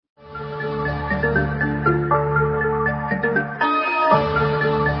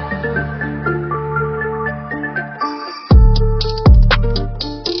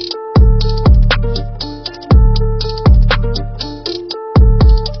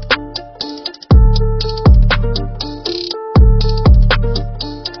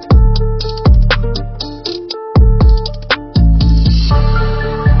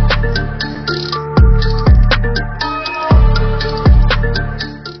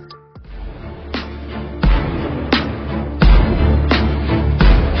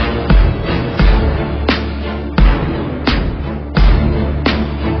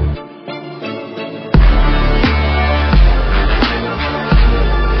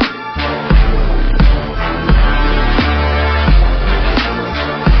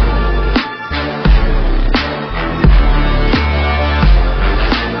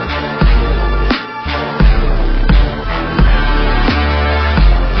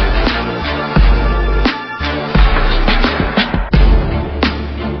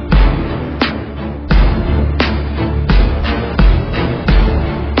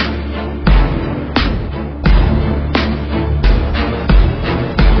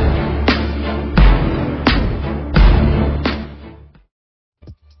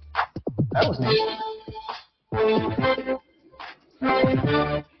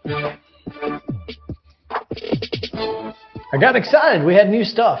got excited. We had new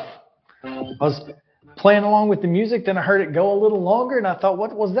stuff. I was playing along with the music, then I heard it go a little longer, and I thought,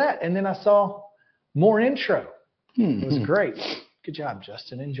 what was that? And then I saw more intro. It was great. Good job,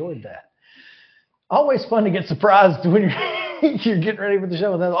 Justin. Enjoyed that. Always fun to get surprised when you're getting ready for the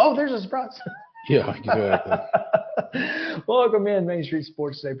show. And then, oh, there's a surprise. Yeah, exactly. Welcome in Main Street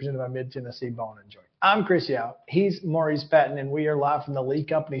Sports Today, presented by Mid-Tennessee Bone & Joint. I'm Chris Yao. He's Maurice Patton, and we are live from the Lee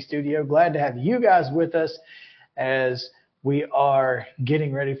Company studio. Glad to have you guys with us as we are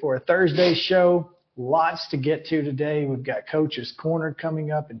getting ready for a Thursday show. Lots to get to today. We've got Coach's Corner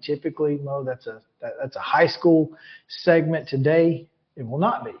coming up, and typically, Mo, that's a high school segment. Today, it will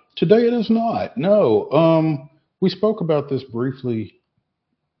not be. Today it is not. No. We spoke about this briefly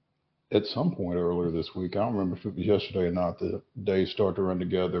at some point earlier this week. I don't remember if it was yesterday or not. The days start to run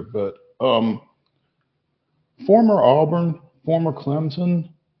together. But former Auburn, former Clemson,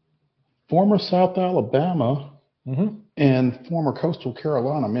 former South Alabama, and former Coastal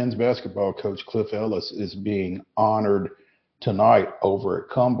Carolina men's basketball coach Cliff Ellis is being honored tonight over at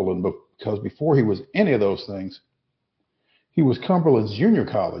Cumberland, because before he was any of those things, he was Cumberland's junior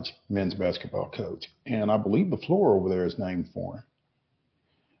college men's basketball coach. And I believe the floor over there is named for him.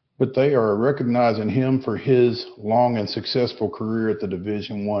 But they are recognizing him for his long and successful career at the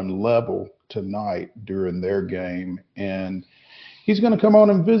Division I level tonight during their game. And he's going to come on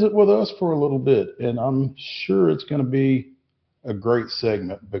and visit with us for a little bit. And I'm sure it's going to be a great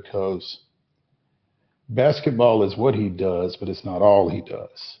segment, because basketball is what he does, but it's not all he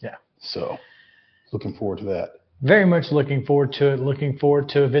does. Yeah. So looking forward to that. Very much looking forward to it. Looking forward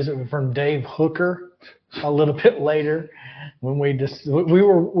to a visit from Dave Hooker a little bit later, when we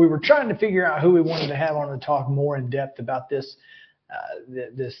were trying to figure out who we wanted to have on to talk more in depth about this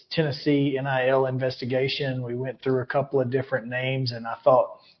Tennessee NIL investigation. We went through a couple of different names, and I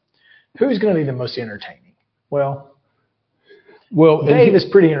thought, who's going to be the most entertaining? Well, Dave is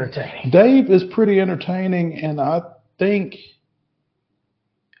pretty entertaining. Dave is pretty entertaining, and I think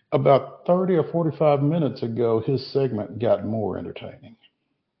about 30 or 45 minutes ago, his segment got more entertaining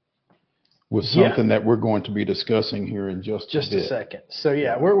with something that we're going to be discussing here in just a second. So,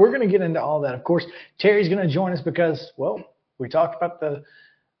 we're going to get into all that. Of course, Terry's going to join us because, we talked about the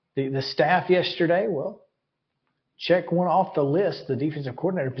staff yesterday. Well, check one off the list. The defensive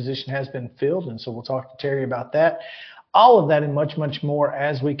coordinator position has been filled, and so we'll talk to Terry about that. All of that and much, much more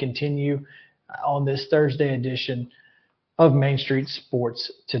as we continue on this Thursday edition of Main Street Sports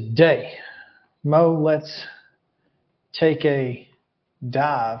Today. Mo, let's take a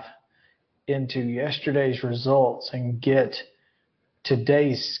dive into yesterday's results and get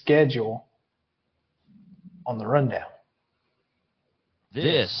today's schedule on the rundown.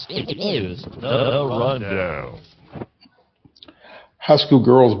 This is the Rundown. High school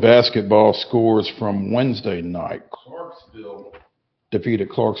girls basketball scores from Wednesday night. Clarksville defeated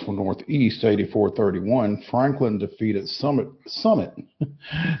Clarksville Northeast 84-31. Franklin defeated Summit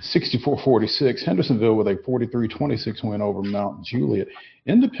 64-46. Hendersonville with a 43-26 win over Mount Juliet.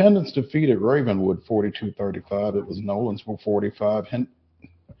 Independence defeated Ravenwood 42-35. It was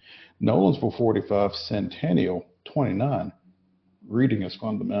Nolensville 45, Centennial 29. Reading is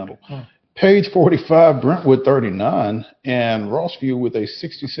fundamental. Page 45, Brentwood 39, and Rossview with a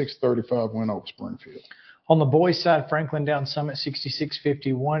 66-35 win over Springfield. On the boys' side, Franklin down Summit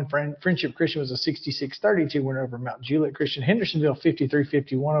 66-51. Friendship Christian was a 66-32 win over Mount Juliet Christian. Hendersonville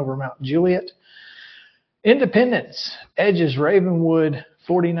 53-51 over Mount Juliet. Independence edges Ravenwood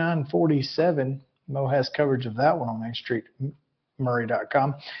 49-47. Mo has coverage of that one on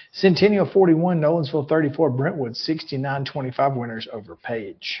MainStreetMurray.com. Centennial 41, Nolensville 34, Brentwood 69-25 winners over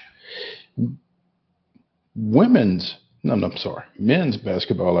Page. Men's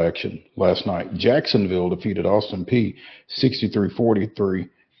basketball action last night. Jacksonville defeated Austin Peay 63-43.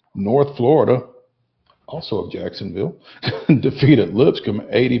 North Florida, also of Jacksonville, defeated Lipscomb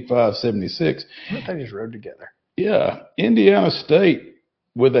 85-76. They just rode together. Yeah. Indiana State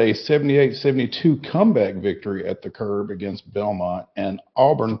with a 78-72 comeback victory at the Curb against Belmont, and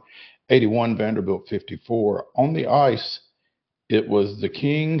Auburn 81, Vanderbilt 54. On the ice, it was the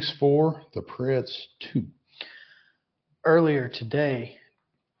Kings 4, the Preds 2. Earlier today,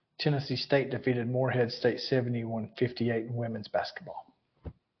 Tennessee State defeated Morehead State 71-58 in women's basketball.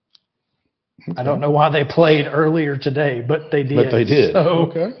 Okay. I don't know why they played earlier today, but they did.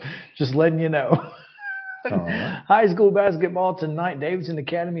 So, just letting you know. Right. High school basketball tonight. Davidson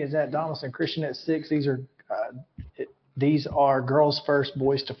Academy is at Donaldson Christian at 6. These are girls first,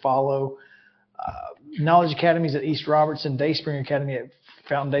 boys to follow. Knowledge Academies at East Robertson. Dayspring Academy at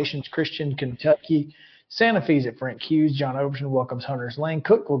Foundations Christian, Kentucky. Santa Fe's at Frank Hughes. John Overton welcomes Hunters Lane.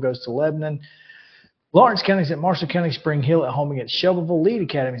 Cookville goes to Lebanon. Lawrence County's at Marshall County, Spring Hill at home against Shelbyville. Lead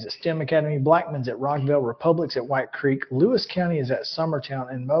Academy's at STEM Academy. Blackman's at Rockville. Republic's at White Creek. Lewis County is at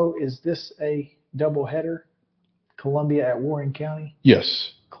Summertown. And Mo, is this a doubleheader? Columbia at Warren County?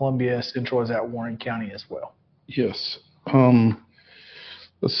 Yes. Columbia Central is at Warren County as well. Yes.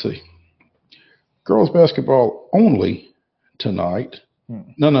 Let's see. Girls basketball only tonight.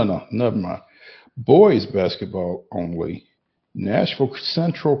 No, never mind. Boys basketball only. Nashville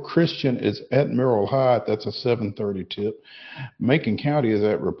Central Christian is at Merrill High. That's a 7:30 tip. Macon County is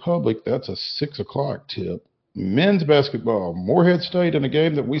at Republic. That's a 6 o'clock tip. Men's basketball, Morehead State, in a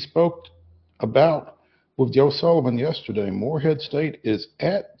game that we spoke about with Joe Sullivan yesterday. Morehead State is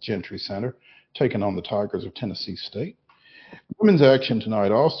at Gentry Center, taking on the Tigers of Tennessee State. Women's action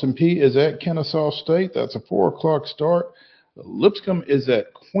tonight. Austin Peay is at Kennesaw State. That's a 4 o'clock start. Lipscomb is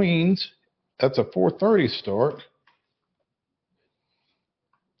at Queens. That's a 4:30 start.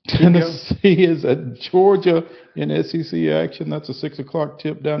 Tennessee is at Georgia in SEC action. That's a 6 o'clock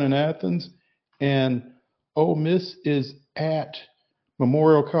tip down in Athens. And Ole Miss is at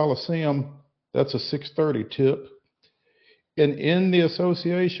Memorial Coliseum. That's a 6:30 tip. And in the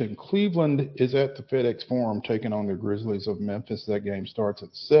association, Cleveland is at the FedEx Forum taking on the Grizzlies of Memphis. That game starts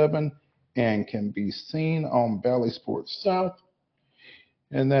at 7 and can be seen on Valley Sports South.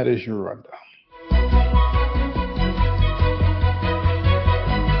 And that is your rundown.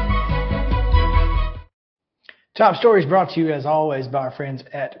 Top Stories brought to you, as always, by our friends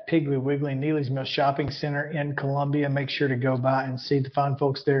at Piggly Wiggly, Neely's Mill Shopping Center in Columbia. Make sure to go by and see the fine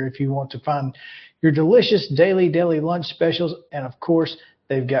folks there if you want to find your delicious daily deli lunch specials. And, of course,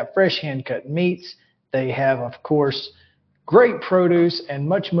 they've got fresh hand-cut meats. They have, of course, great produce and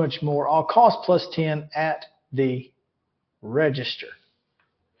much, much more. All cost plus 10 at the register.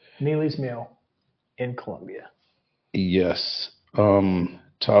 Neely's Mill in Columbia. Yes.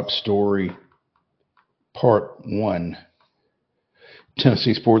 Top story, part 1.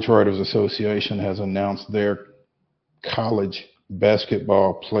 Tennessee Sports Writers Association has announced their college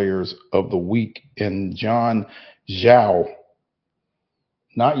basketball players of the week. And John Zhao,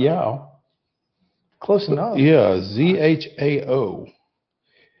 not Yao. Close enough. Yeah, Zhao,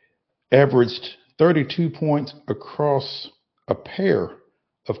 averaged 32 points across a pair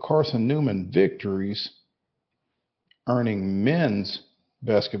of Carson Newman victories, earning men's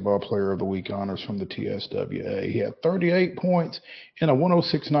basketball player of the week honors from the TSWA. He had 38 points in a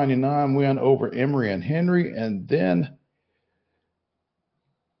 106-99 win over Emory and Henry, and then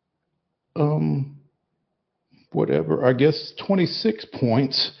I guess 26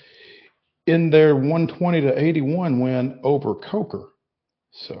 points in their 120-81 win over Coker.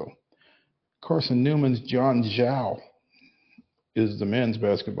 So Carson Newman's John Zhao is the men's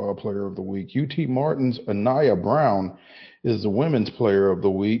basketball player of the week. UT Martin's Anaya Brown is the women's player of the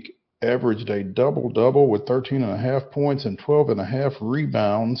week, averaged a double-double with 13.5 points and 12.5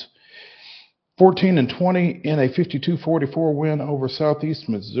 rebounds, 14 and 20 in a 52-44 win over Southeast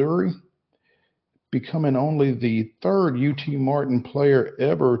Missouri, becoming only the third UT Martin player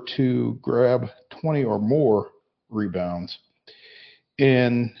ever to grab 20 or more rebounds.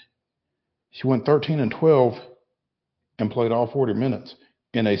 And she went 13 and 12 and played all 40 minutes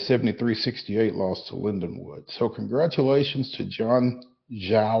in a 73-68 loss to Lindenwood. So congratulations to John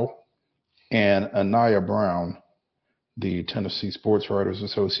Zhao and Anaya Brown, the Tennessee Sports Writers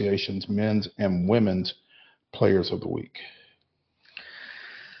Association's men's and women's players of the week.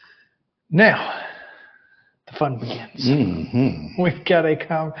 Now, the fun begins. Mm-hmm. We've got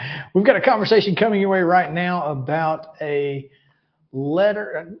a conversation coming your way right now about a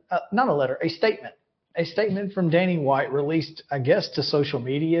statement. A statement from Danny White released, I guess, to social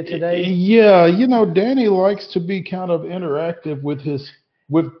media today. Yeah, Danny likes to be kind of interactive with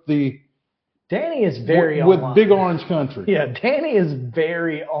Danny is very with online. Big Orange Country. Yeah, Danny is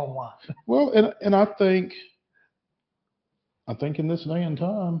very online. Well, and I think in this day and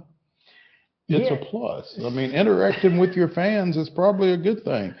time, it's a plus. I mean, interacting with your fans is probably a good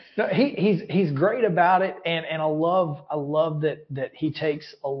thing. No, he's great about it, and I love that he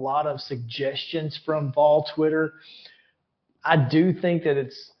takes a lot of suggestions from Vol Twitter. I do think that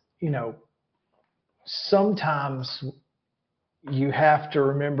it's, sometimes you have to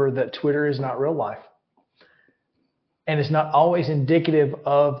remember that Twitter is not real life, and it's not always indicative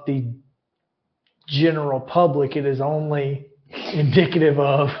of the general public. It is only indicative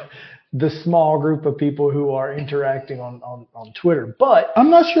of the small group of people who are interacting on Twitter. But I'm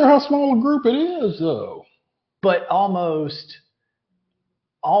not sure how small a group it is, though. But almost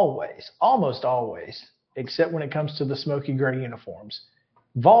always, except when it comes to the smoky gray uniforms,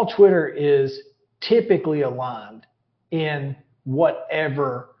 Vol Twitter is typically aligned in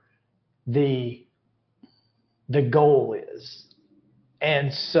whatever the the goal is.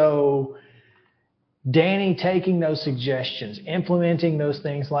 And so Danny taking those suggestions, implementing those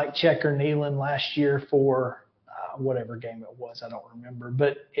things like checker kneeling last year for whatever game it was, I don't remember,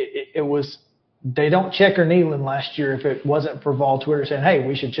 but it was, they don't checker kneeling last year if it wasn't for Vol Twitter saying, hey,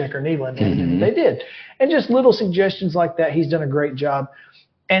 we should checker kneeling. And they did. And just little suggestions like that. He's done a great job.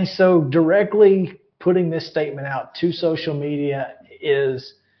 And so directly putting this statement out to social media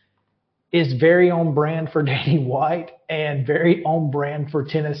is very on brand for Danny White and very on brand for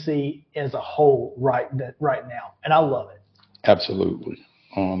Tennessee as a whole right now. And I love it. Absolutely.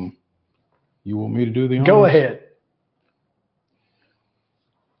 You want me to do the honors? Go ahead.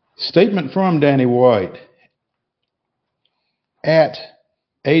 Statement from Danny White at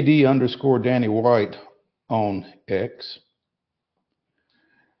AD_Danny White on X.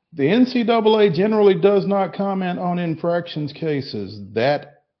 The NCAA generally does not comment on infractions cases.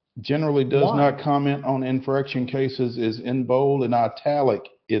 That generally does not comment on infraction cases is in bold and italic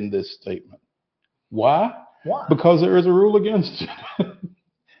in this statement. Why? Because there is a rule against it.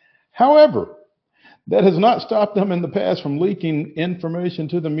 However, that has not stopped them in the past from leaking information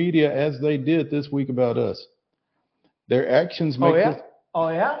to the media as they did this week about us. Their actions make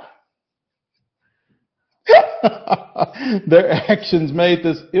Their actions made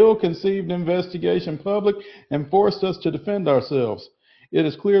this ill-conceived investigation public and forced us to defend ourselves. It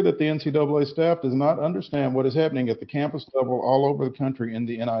is clear that the NCAA staff does not understand what is happening at the campus level all over the country in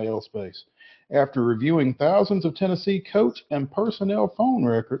the NIL space. After reviewing thousands of Tennessee coach and personnel phone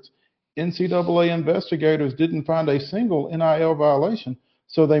records, NCAA investigators didn't find a single NIL violation,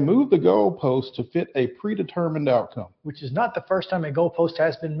 so they moved the goalpost to fit a predetermined outcome. Which is not the first time a goalpost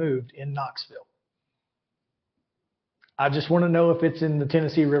has been moved in Knoxville. I just want to know if it's in the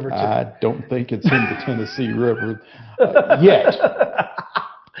Tennessee River too. I don't think it's in the Tennessee River yet.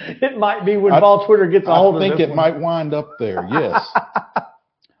 It might be when Vol Twitter gets a hold of it. I think it might wind up there, yes.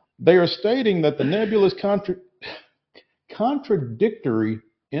 They are stating that the nebulous contradictory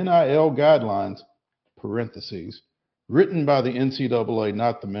NIL guidelines, parentheses, written by the NCAA,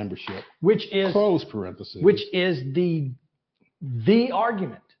 not the membership, which is close parentheses, which is the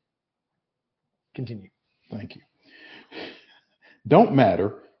argument. Continue. Thank you. Don't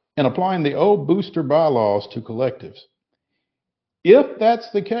matter, and applying the old booster bylaws to collectives. If that's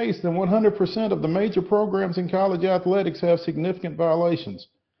the case, then 100% of the major programs in college athletics have significant violations.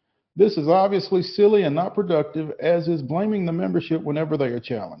 This is obviously silly and not productive, as is blaming the membership whenever they are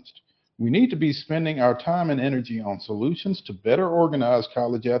challenged. We need to be spending our time and energy on solutions to better organize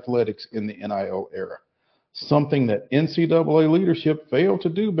college athletics in the NIL era, something that NCAA leadership failed to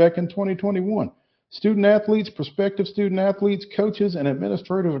do back in 2021. Student athletes, prospective student athletes, coaches, and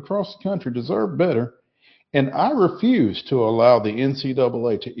administrators across the country deserve better, and I refuse to allow the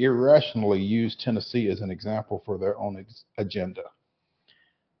NCAA to irrationally use Tennessee as an example for their own agenda.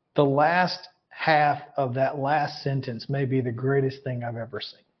 The last half of that last sentence may be the greatest thing I've ever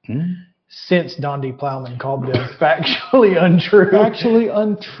seen. Since Don D. Plowman called them factually untrue. Factually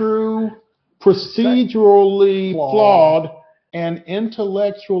untrue, procedurally flawed, and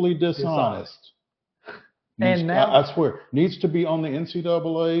intellectually dishonest. And now, I swear, needs to be on the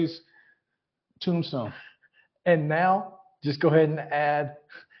NCAA's tombstone. And now, just go ahead and add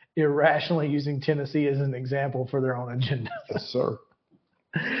irrationally using Tennessee as an example for their own agenda. Yes, sir.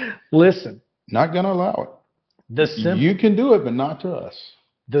 Listen. Not going to allow it. You can do it, but not to us.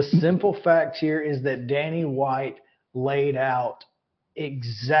 The simple fact here is that Danny White laid out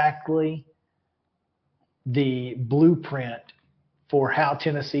exactly the blueprint for how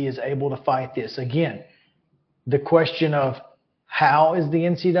Tennessee is able to fight this. Again, the question of how is the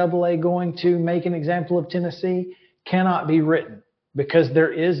NCAA going to make an example of Tennessee cannot be written because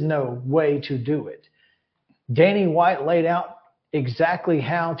there is no way to do it. Danny White laid out exactly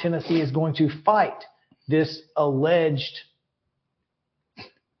how Tennessee is going to fight this alleged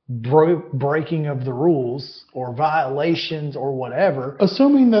breaking of the rules or violations or whatever.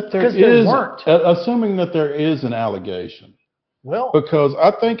 Assuming that there is an allegation. Well, because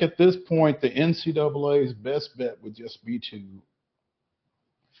I think at this point, the NCAA's best bet would just be to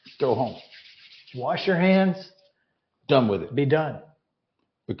go home. Wash your hands. Done with it. Be done.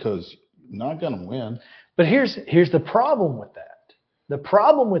 Because you're not going to win. But here's the problem with that. The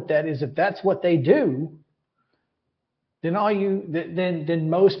problem with that is if that's what they do, then then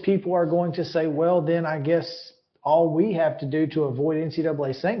most people are going to say, well, then I guess all we have to do to avoid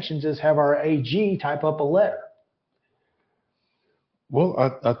NCAA sanctions is have our AG type up a letter. Well,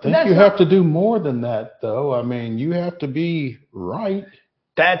 I think you have to do more than that, though. I mean, you have to be right.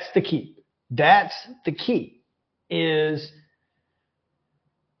 That's the key. That's the key, is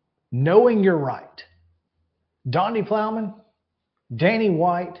knowing you're right. Donnie Plowman, Danny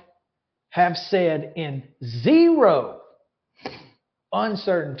White have said in zero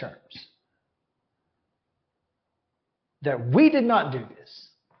uncertain terms that we did not do this.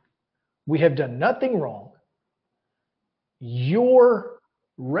 We have done nothing wrong. Your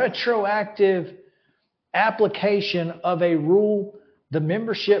retroactive application of a rule the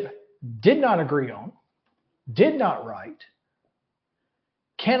membership did not agree on, did not write,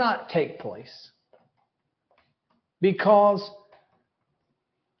 cannot take place because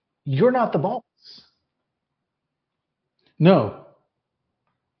you're not the boss. No,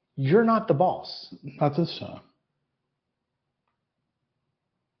 You're not the boss. not this time.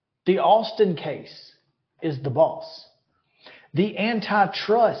 The Austin case is the boss. The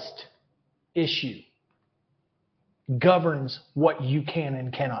antitrust issue governs what you can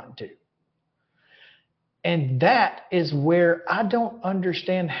and cannot do. And that is where I don't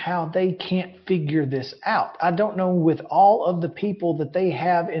understand how they can't figure this out. I don't know, with all of the people that they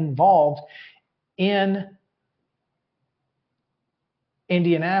have involved in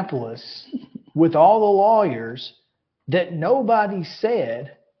Indianapolis, with all the lawyers, that nobody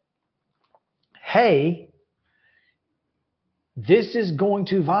said, hey, this is going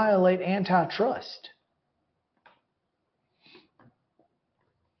to violate antitrust.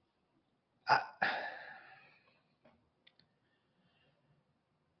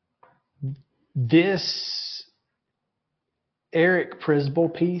 This Eric Prisbel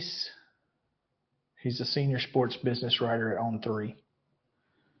piece, he's a senior sports business writer at On3,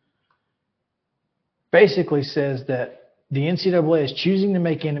 basically says that the NCAA is choosing to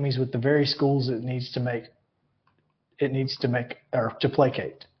make enemies with the very schools it needs to make or to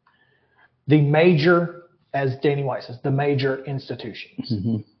placate. The major, as Danny White says, the major institutions.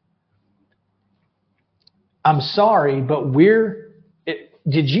 Mm-hmm. I'm sorry, but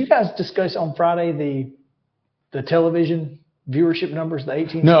did you guys discuss on Friday the television viewership numbers, the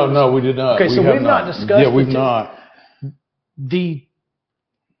 18? No, we did not. Okay, so we've not discussed. Yeah, we've not.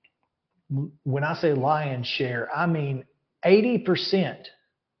 When I say lion's share, I mean 80%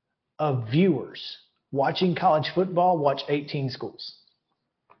 of viewers watching college football watch 18 schools.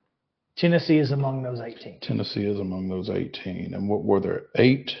 Tennessee is among those 18. Tennessee is among those 18. And what were there?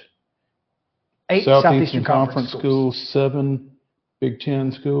 8 Southeastern Conference schools, 7 Big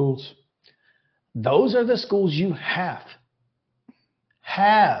Ten schools. Those are the schools you have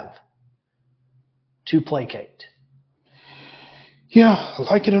to placate. Yeah,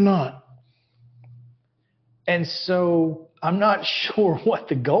 like it or not. And so I'm not sure what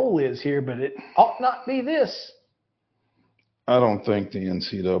the goal is here, but it ought not be this. I don't think the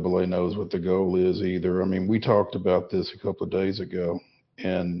NCAA knows what the goal is either. I mean, we talked about this a couple of days ago,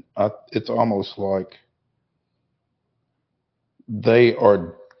 and it's almost like they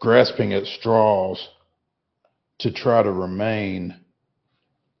are grasping at straws to try to remain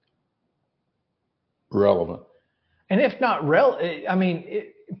relevant. And if not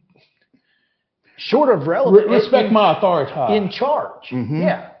short of relevant, Respect my authority. In charge. Mm-hmm.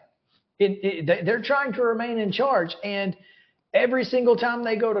 Yeah. They're trying to remain in charge, and every single time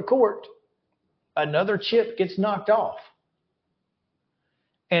they go to court, another chip gets knocked off.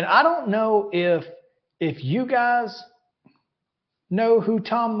 And I don't know if you guys know who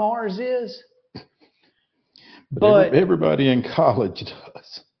Tom Mars is, but everybody in college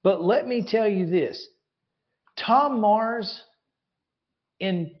does. But let me tell you this. Tom Mars'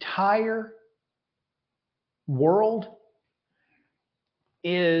 entire world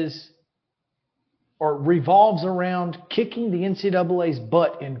revolves around kicking the NCAA's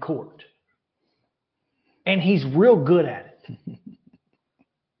butt in court. And he's real good at it.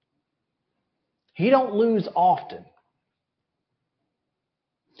 He don't lose often.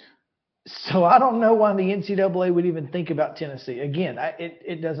 So I don't know why the NCAA would even think about Tennessee. Again,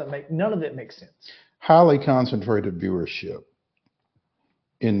 none of it makes sense. Highly concentrated viewership.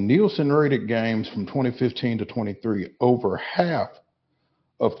 In Nielsen rated games from 2015 to 23, over half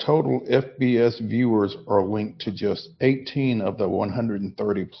of total FBS viewers are linked to just 18 of the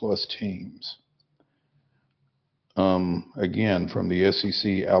 130 plus teams. Again, from the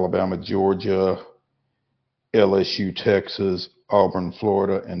SEC, Alabama, Georgia, LSU, Texas, Auburn,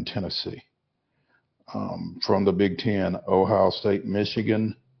 Florida, and Tennessee. From the Big Ten, Ohio State,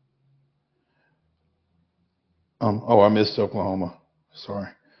 Michigan. I missed Oklahoma. Sorry.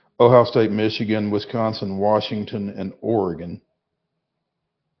 Ohio State, Michigan, Wisconsin, Washington, and Oregon.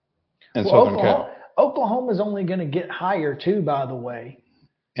 And Southern Cal. Oklahoma's only going to get higher too, by the way.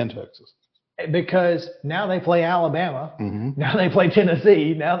 And Texas. Because now they play Alabama. Mm-hmm. Now they play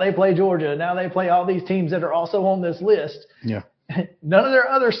Tennessee. Now they play Georgia. Now they play all these teams that are also on this list. Yeah. None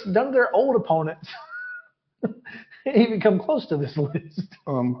of their old opponents even come close to this list.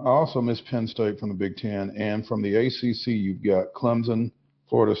 I also miss Penn State from the Big Ten, and from the ACC, you've got Clemson,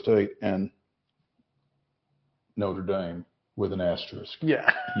 Florida State, and Notre Dame with an asterisk. Yeah.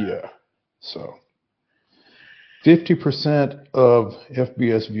 Yeah. So 50% of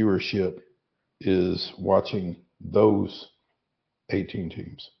FBS viewership is watching those 18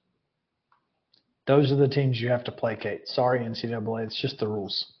 teams. Those are the teams you have to placate. Sorry, NCAA. It's just the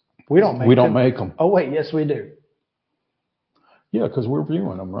rules. We don't make them. Oh, wait. Yes, we do. Yeah, because we're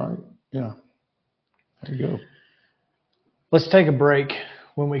viewing them, right? Yeah. There you go. Let's take a break.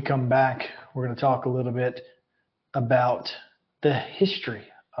 When we come back, we're going to talk a little bit about the history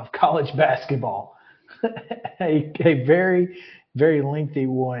of college basketball. a very, very lengthy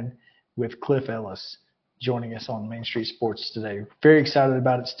one with Cliff Ellis joining us on Main Street Sports today. Very excited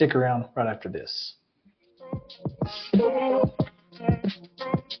about it. Stick around right after this.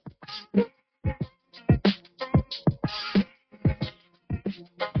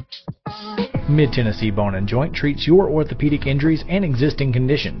 Mid-Tennessee Bone and Joint treats your orthopedic injuries and existing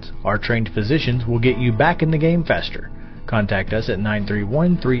conditions. Our trained physicians will get you back in the game faster. Contact us at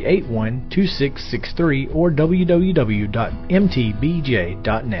 931-381-2663 or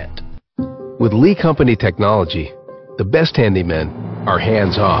www.mtbj.net. With Lee Company technology, the best handymen are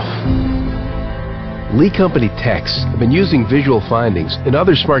hands-off. Lee Company techs have been using visual findings and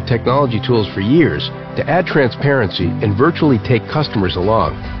other smart technology tools for years to add transparency and virtually take customers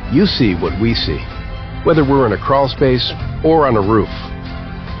along. You see what we see, whether we're in a crawl space or on a roof.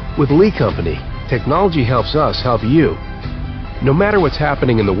 With Lee Company, technology helps us help you, no matter what's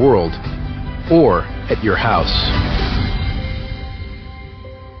happening in the world or at your house.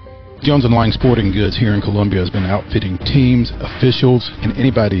 Jones & Lang Sporting Goods here in Columbia has been outfitting teams, officials, and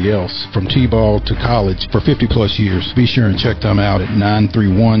anybody else from T-ball to college for 50-plus years. Be sure and check them out at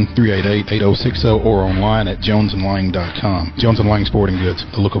 931-388-8060 or online at jonesandlang.com. Jones & Lang Sporting Goods,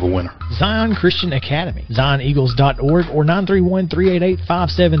 the look of a winner. Zion Christian Academy, zioneagles.org or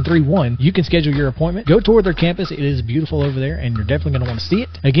 931-388-5731. You can schedule your appointment. Go tour their campus. It is beautiful over there, and you're definitely going to want to see it.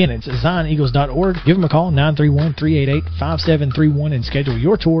 Again, it's zioneagles.org. Give them a call, 931-388-5731, and schedule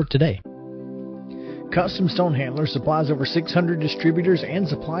your tour today. Custom Stone Handlers supplies over 600 distributors and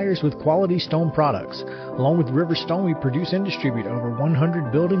suppliers with quality stone products. Along with River Stone, we produce and distribute over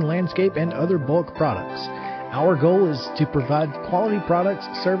 100 building, landscape, and other bulk products. Our goal is to provide quality products,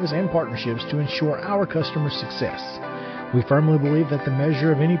 service, and partnerships to ensure our customers' success. We firmly believe that the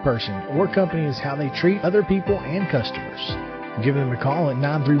measure of any person or company is how they treat other people and customers. Give them a call at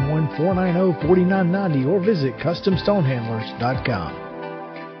 931-490-4990 or visit CustomStonehandlers.com.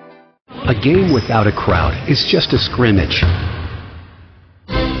 A game without a crowd is just a scrimmage.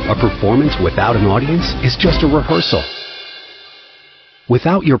 A performance without an audience is just a rehearsal.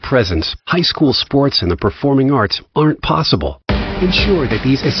 Without your presence, high school sports and the performing arts aren't possible. Ensure that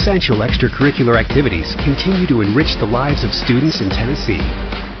these essential extracurricular activities continue to enrich the lives of students in Tennessee.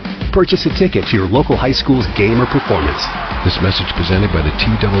 Purchase a ticket to your local high school's game or performance. This message presented by the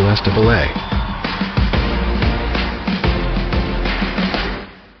TSSAA.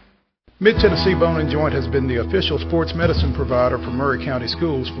 Mid-Tennessee Bone & Joint has been the official sports medicine provider for Maury County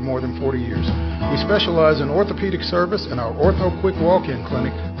Schools for more than 40 years. We specialize in orthopedic service, and our Ortho Quick Walk-In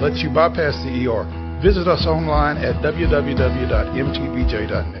Clinic lets you bypass the ER. Visit us online at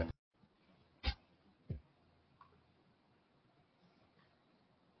www.mtbj.net.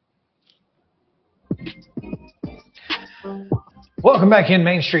 Welcome back in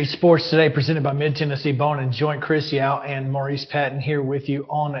Main Street Sports today, presented by Mid-Tennessee Bone & Joint. Chris Yao and Maurice Patton here with you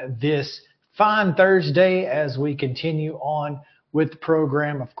on this fine Thursday as we continue on with the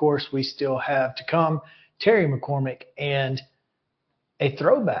program. Of course, we still have to come Terry McCormick and a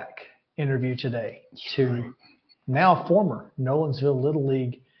throwback interview today to now former Nolensville Little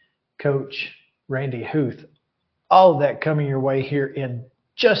League coach Randy Huth. All of that coming your way here in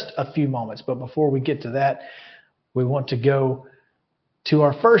just a few moments. But before we get to that, we want to go to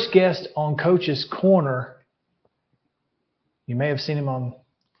our first guest on Coach's Corner. You may have seen him on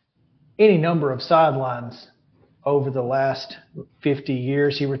any number of sidelines over the last 50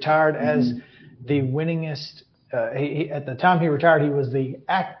 years. He retired as the winningest. At the time he retired, he was the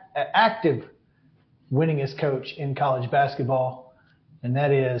active winningest coach in college basketball, and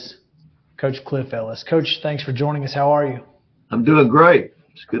that is Coach Cliff Ellis. Coach, thanks for joining us. How are you? I'm doing great.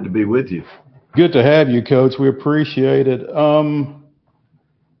 It's good to be with you. Good to have you, Coach. We appreciate it.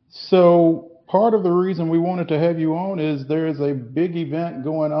 So part of the reason we wanted to have you on is there is a big event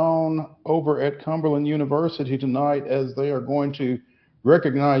going on over at Cumberland University tonight, as they are going to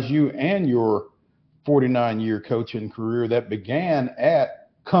recognize you and your 49-year coaching career that began at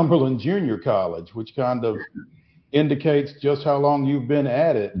Cumberland Junior College, which kind of indicates just how long you've been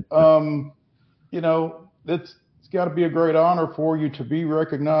at it. It's got to be a great honor for you to be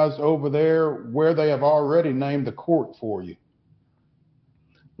recognized over there where they have already named the court for you.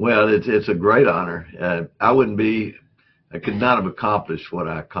 Well, it's a great honor. I could not have accomplished what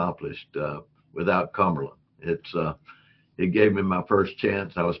I accomplished without Cumberland. It gave me my first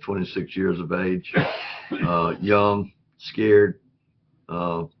chance. I was 26 years of age, young, scared,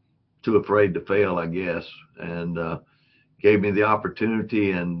 too afraid to fail, I guess, and gave me the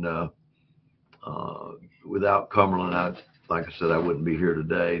opportunity. And without Cumberland, like I said, I wouldn't be here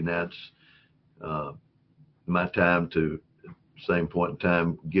today. And that's my time to, at the same point in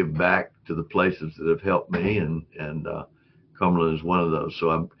time, give back to the places that have helped me, and Cumberland is one of those.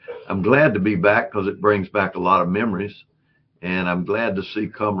 So I'm glad to be back because it brings back a lot of memories, and I'm glad to see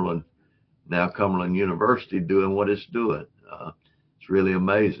Cumberland University doing what it's doing. It's really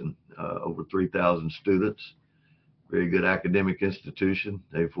amazing. Over 3,000 students, very good academic institution.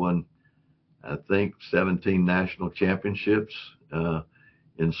 They've won, I think, 17 national championships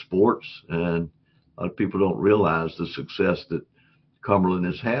in sports, and a lot of people don't realize the success that Cumberland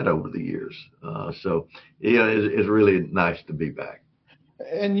has had over the years. So it's really nice to be back.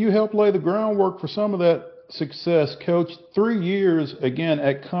 And you helped lay the groundwork for some of that success, Coach. 3 years, again,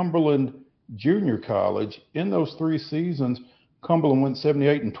 at Cumberland Junior College. In those 3 seasons, Cumberland went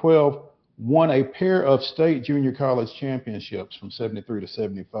 78-12, won a pair of state junior college championships from 73 to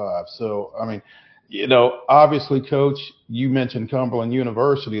 75. So, I mean, obviously, Coach, you mentioned Cumberland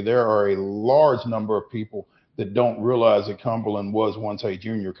University. There are a large number of people that don't realize that Cumberland was once a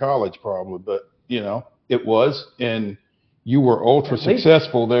junior college, probably, but it was, and you were ultra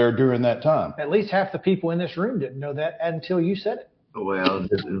successful there during that time. At least half the people in this room didn't know that until you said it. Well,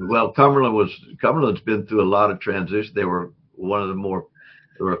 Cumberland's been through a lot of transition. They were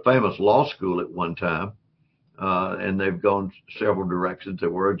they were a famous law school at one time, and they've gone several directions. They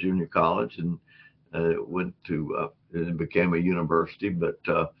were a junior college, and it became a university, but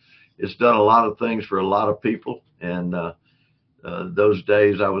it's done a lot of things for a lot of people. And those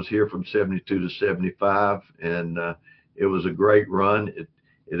days I was here from 72 to 75, and it was a great run.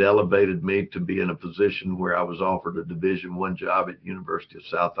 It elevated me to be in a position where I was offered a Division I job at University of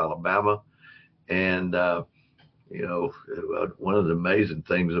South Alabama. And, one of the amazing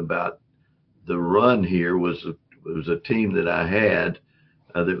things about the run here was a team that I had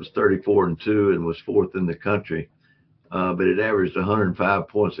that was 34-2 and was 4th in the country. But it averaged 105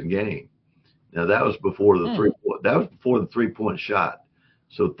 points a game. Now that was before the 3-point shot.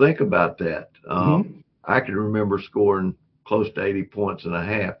 So think about that. I can remember scoring close to 80 points and a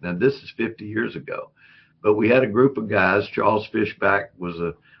half. Now this is 50 years ago, but we had a group of guys. Charles Fishback was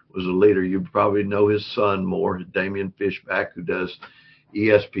a leader. You probably know his son more, Damian Fishback, who does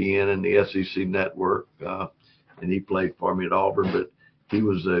ESPN and the SEC network, and he played for me at Auburn. But he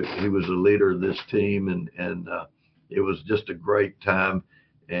was a leader of this team, and it was just a great time,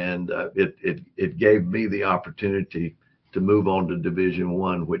 and it gave me the opportunity to move on to Division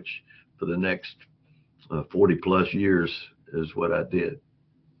I, which for the next 40 plus years is what I did.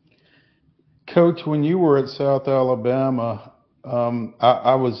 Coach, when you were at South Alabama,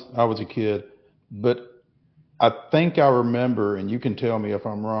 I was a kid, but I think I remember, and you can tell me if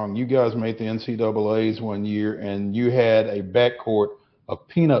I'm wrong, you guys made the NCAAs one year, and you had a backcourt of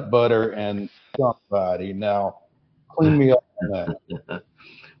Peanut Butter and somebody. Now, clean me up on that.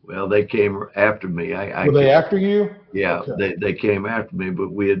 Well, they came after me. Were they after you? Yeah, okay. They came after me,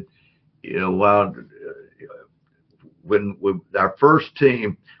 but we had, when our first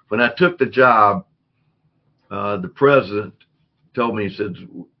team, when I took the job, the president told me, he said,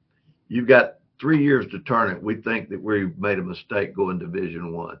 "You've got 3 years to turn it. We think that we've made a mistake going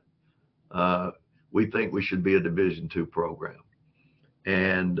Division I. We think we should be a Division II program."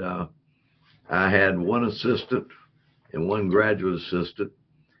 And I had one assistant and one graduate assistant.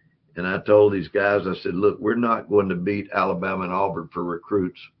 And I told these guys, I said, "Look, we're not going to beat Alabama and Auburn for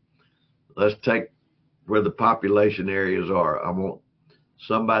recruits. Let's take where the population areas are. I want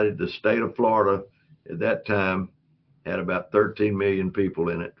somebody." The state of Florida at that time had about 13 million people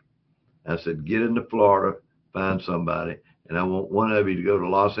in it. I said, "Get into Florida, find somebody, and I want one of you to go to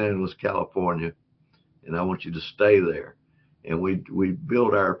Los Angeles, California, and I want you to stay there." And we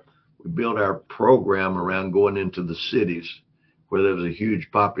built our program around going into the cities where there was a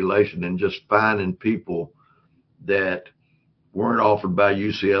huge population and just finding people that weren't offered by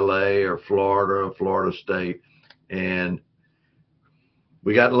UCLA or Florida or Florida State. And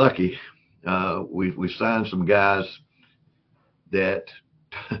we got lucky. We signed some guys that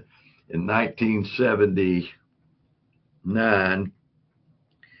in 1979,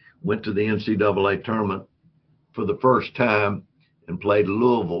 went to the NCAA tournament for the first time and played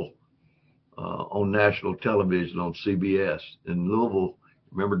Louisville on national television on CBS. In Louisville,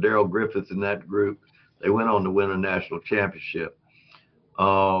 remember Darrell Griffith in that group? They went on to win a national championship.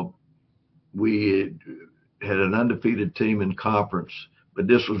 We had an undefeated team in conference, but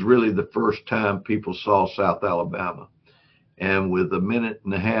this was really the first time people saw South Alabama. And with a minute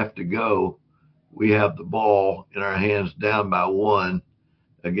and a half to go, we have the ball in our hands down by 1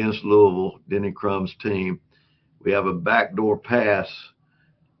 against Louisville, Denny Crum's team. We have a backdoor pass,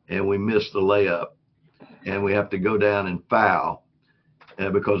 and we miss the layup. And we have to go down and foul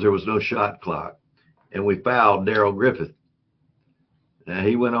because there was no shot clock. And we fouled Darrell Griffith. And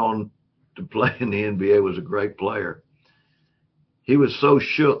he went on to play in the NBA, was a great player. He was so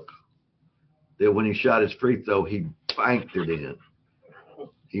shook that when he shot his free throw, he banked it in.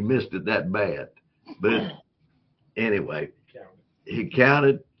 He missed it that bad. But anyway, he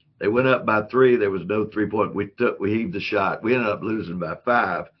counted. They went up by 3. There was no 3-point. We heaved the shot. We ended up losing by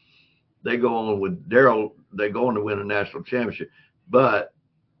 5. They go on with Darrell. They go on to win a national championship. But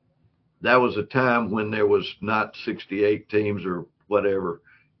that was a time when there was not 68 teams or whatever.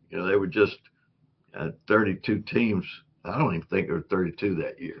 You know, they were just 32 teams. I don't even think there were 32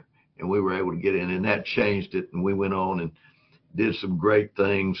 that year. And we were able to get in, and that changed it. And we went on and did some great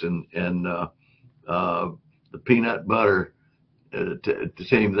things. And the peanut butter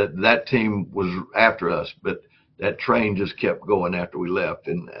team, that team was after us, but that train just kept going after we left.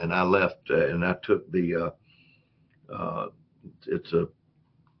 And I left, and I took the. It's a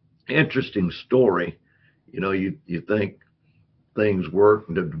interesting story. You know, you think things work,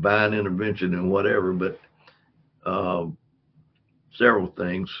 the divine intervention and whatever, but several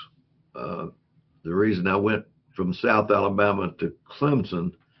things. The reason I went from South Alabama to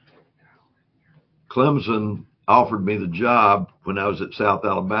Clemson offered me the job when I was at South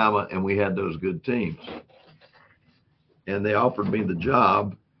Alabama, and we had those good teams. And they offered me the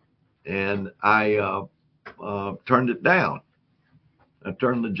job, and I turned it down. I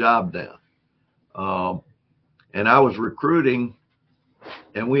turned the job down. And I was recruiting,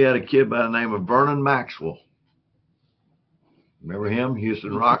 and we had a kid by the name of Vernon Maxwell. Remember him,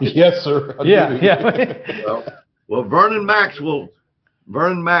 Houston Rockets? Yes, sir. Yeah. Well, Vernon Maxwell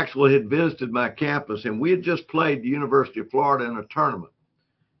had visited my campus, and we had just played the University of Florida in a tournament.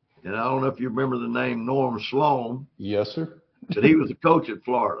 And I don't know if you remember the name Norm Sloan. Yes, sir. But he was the coach at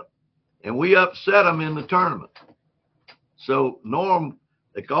Florida. And we upset him in the tournament. So Norm,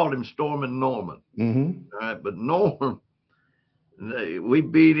 they called him Stormin' Norman. Mm-hmm. All right, but Norm, we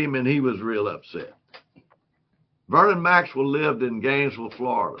beat him, and he was real upset. Vernon Maxwell lived in Gainesville,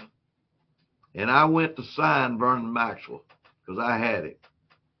 Florida. And I went to sign Vernon Maxwell because I had him.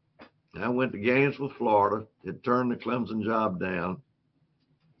 And I went to Gainesville, Florida. Had turned the Clemson job down.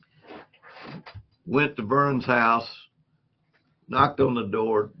 Went to Vernon's house. Knocked on the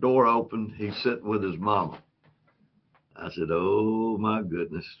door. Door opened. He's sitting with his mama. I said, "Oh, my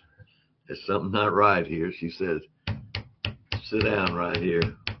goodness. There's something not right here." She says, "Sit down right here.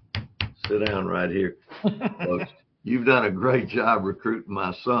 Sit down right here. Coach, you've done a great job recruiting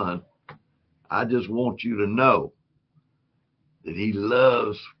my son. I just want you to know that he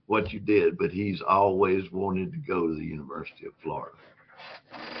loves what you did, but he's always wanted to go to the University of Florida."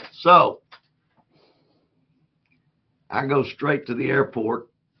 So I go straight to the airport,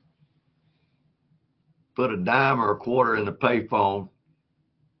 put a dime or a quarter in the payphone,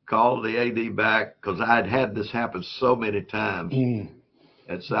 called the AD back, because I'd had this happen so many times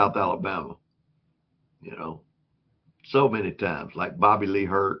at South Alabama, you know, so many times, like Bobby Lee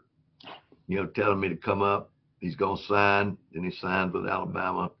Hurt, you know, telling me to come up. He's going to sign. Then he signed with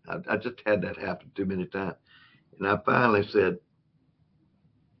Alabama. I just had that happen too many times. And I finally said,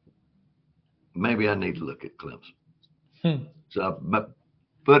 maybe I need to look at Clemson. So I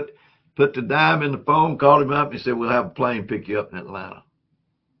put the dime in the phone, called him up, and he said, "We'll have a plane pick you up in Atlanta."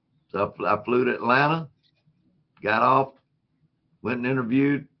 So I flew to Atlanta, got off, went and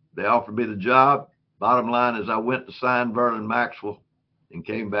interviewed. They offered me the job. Bottom line is I went to sign Vernon Maxwell and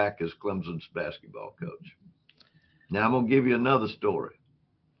came back as Clemson's basketball coach. Now I'm going to give you another story.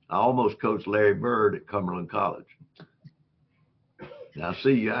 I almost coached Larry Bird at Cumberland College. Now I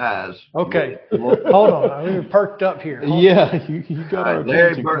see your eyes. Okay. Hold on. We were perked up here. Yeah, you got our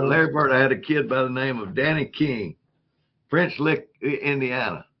Larry Bird, I had a kid by the name of Danny King, French Lick,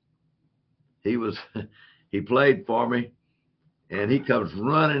 Indiana. He played for me, and he comes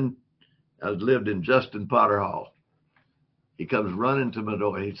running. I lived in Justin Potter Hall. He comes running to my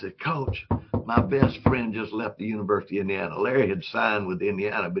door. He said, "Coach, my best friend just left the University of Indiana." Larry had signed with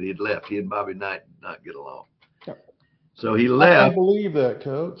Indiana, but he'd left. He and Bobby Knight did not get along. So he I left. believe that,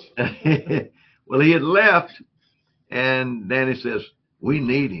 Coach. Well, he had left, and Danny says, we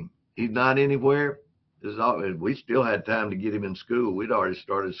need him. He's not anywhere. We still had time to get him in school. We'd already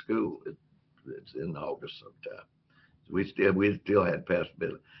started school. It's in August sometime. We still had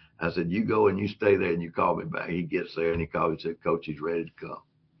possibility. I said, you go and you stay there and you call me back. He gets there and he called me and said, Coach, he's ready to come.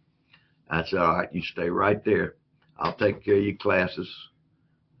 I said, all right, you stay right there. I'll take care of your classes.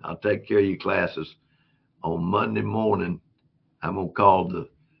 On Monday morning, I'm going to call the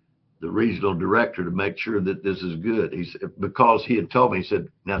regional director to make sure that this is good. He said, because he had told me, he said,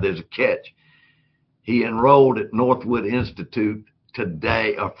 now there's a catch. He enrolled at Northwood Institute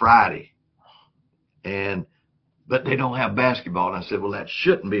today or Friday, but they don't have basketball. And I said, well, that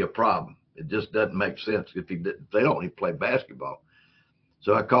shouldn't be a problem. It just doesn't make sense if they don't even play basketball.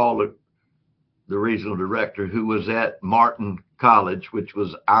 So I called the regional director, who was at Martin College, which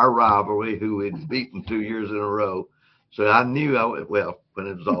was our rivalry, who we'd beaten 2 years in a row. So I knew when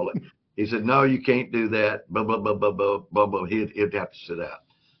it was all he said, no, you can't do that. Blah, blah, blah, blah, blah, blah, blah. He'd have to sit out.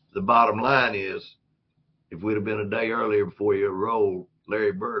 The bottom line is, if we'd have been a day earlier before you enrolled,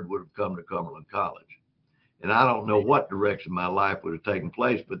 Larry Bird would have come to Cumberland College. And I don't know what direction my life would have taken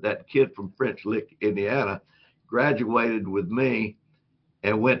place, but that kid from French Lick, Indiana, graduated with me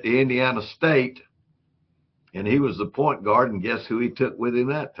and went to Indiana State, and he was the point guard, and guess who he took with him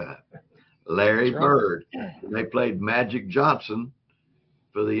that time? Larry Bird. And they played Magic Johnson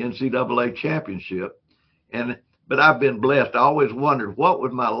for the NCAA championship. But I've been blessed. I always wondered, what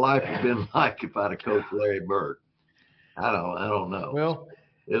would my life have been like if I'd have coached Larry Bird? I don't know. Well,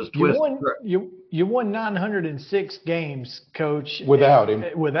 it was you won 906 games, Coach. Without him.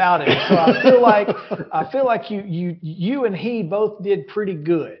 So I feel like you and he both did pretty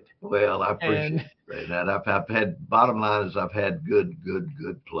good. Well, I appreciate that. I've had, bottom line is, I've had good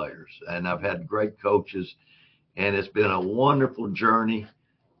players, and I've had great coaches, and it's been a wonderful journey.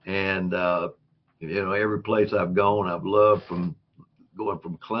 And every place I've gone, I've loved, from going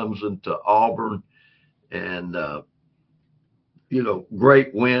from Clemson to Auburn, and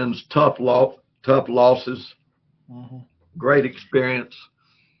great wins, tough losses, great experience,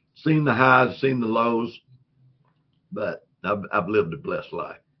 seen the highs, seen the lows, but I've lived a blessed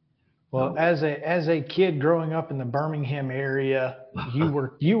life. Well, as a kid growing up in the Birmingham area,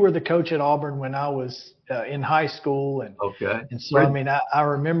 you were the coach at Auburn when I was in high school, and so I mean I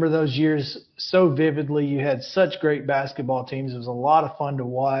remember those years so vividly. You had such great basketball teams. It was a lot of fun to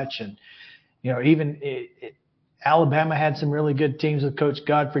watch, and even Alabama had some really good teams with Coach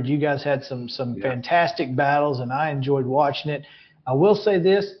Godfrey. You guys had some fantastic battles, and I enjoyed watching it. I will say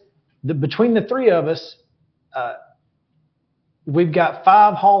this: between the three of us, we've got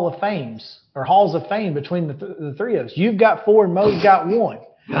 5 Halls of Fame between the three of us. You've got 4 and Mo's got 1.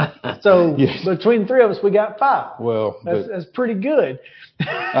 So between the three of us, we got 5. Well, that's pretty good.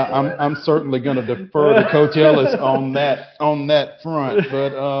 I'm certainly going to defer to Coach Ellis on that front.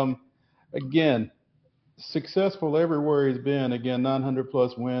 But again, successful everywhere he's been. Again,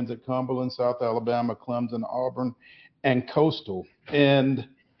 900+ wins at Cumberland, South Alabama, Clemson, Auburn, and Coastal. And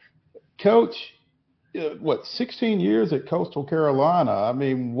Coach, 16 years at Coastal Carolina. I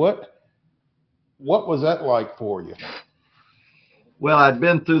mean, what was that like for you? Well, I'd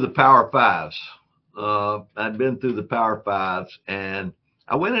been through the Power Fives. And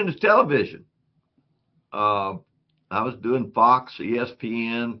I went into television. I was doing Fox,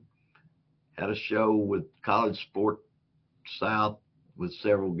 ESPN, had a show with College Sport South with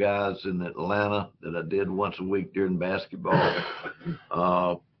several guys in Atlanta that I did once a week during basketball.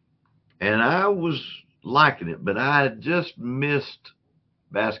 And I was liking it, but I had just missed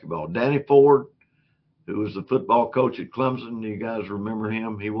basketball. Danny Ford, who was the football coach at Clemson, you guys remember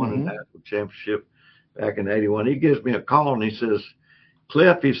him? He won a national championship back in '81. He gives me a call and he says,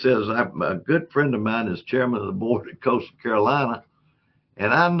 Cliff, he says, a good friend of mine is chairman of the board at Coastal Carolina,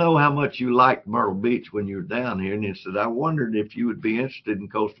 and I know how much you liked Myrtle Beach when you were down here. And he said, I wondered if you would be interested in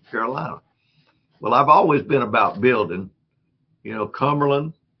Coastal Carolina. Well, I've always been about building.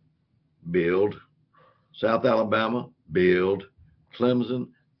 Cumberland, build. South Alabama, build. Clemson,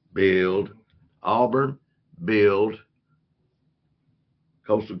 build. Auburn, build.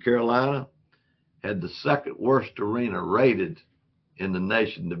 Coastal Carolina had the second worst arena rated in the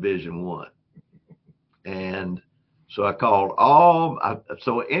nation, Division I. And so I called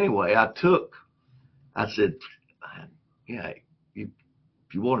so anyway, I said, yeah, if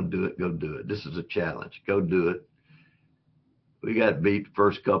you want to do it, go do it. This is a challenge. Go do it. We got beat the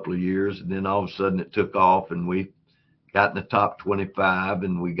first couple of years, and then all of a sudden it took off, and we got in the top 25,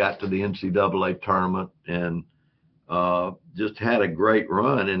 and we got to the NCAA tournament, and just had a great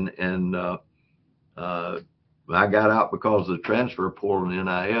run. And I got out because of the transfer portal and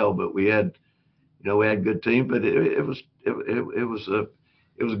NIL, but we had good team, but it was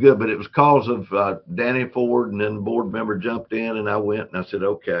good, but it was cause of Danny Ford, and then the board member jumped in, and I went and I said,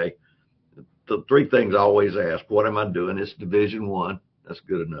 okay. The three things I always ask: what am I doing? It's Division I. That's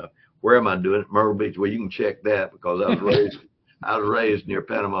good enough. Where am I doing it? Myrtle Beach. Well, you can check that because I was raised near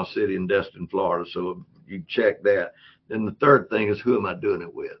Panama City in Destin, Florida. So you check that. Then the third thing is, who am I doing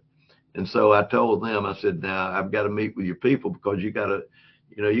it with? And so I told them, I said, now I've got to meet with your people because you got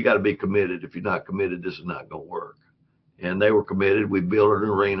to be committed. If you're not committed, this is not going to work. And they were committed. We built an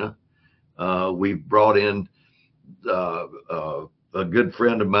arena. We brought in a good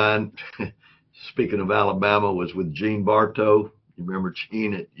friend of mine. Speaking of Alabama, was with Gene Bartow. You remember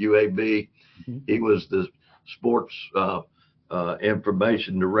Gene at UAB? Mm-hmm. He was the sports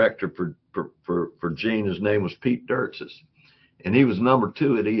information director for Gene. His name was Pete Dirtzes, and he was number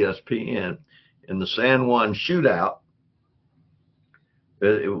 2 at ESPN. And the San Juan Shootout,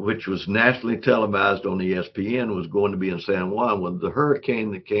 which was nationally televised on ESPN, was going to be in San Juan. When the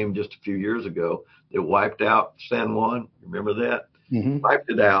hurricane that came just a few years ago that wiped out San Juan, remember that? Mm-hmm. Wiped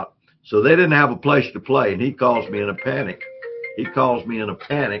it out. So they didn't have a place to play, and he calls me in a panic.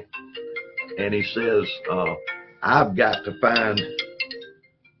 And he says, I've got to find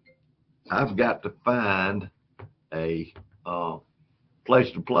a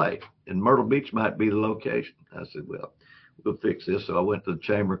place to play, and Myrtle Beach might be the location. I said, well, we'll fix this. So I went to the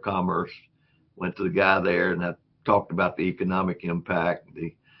Chamber of Commerce, went to the guy there, and I talked about the economic impact,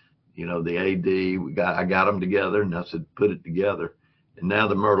 the AD. I got them together, and I said, put it together. And now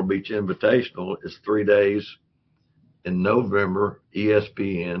the Myrtle Beach Invitational is 3 days in November,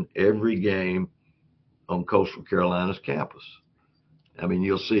 ESPN, every game on Coastal Carolina's campus. I mean,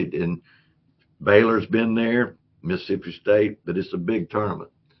 you'll see it. And Baylor's been there, Mississippi State, but it's a big tournament.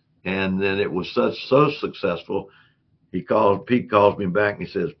 And then it was so successful, Pete calls me back and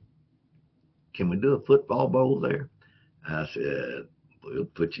he says, can we do a football bowl there? I said, we'll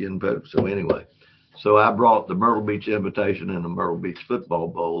put you in both. So anyway, so I brought the Myrtle Beach Invitation and the Myrtle Beach Football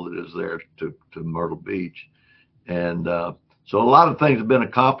Bowl that is there to Myrtle Beach. And so a lot of things have been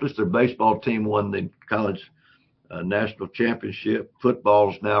accomplished. Their baseball team won the college national championship.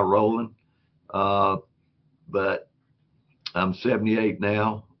 Football's now rolling. But I'm 78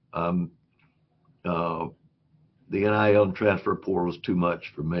 now. The NIL and transfer portal is too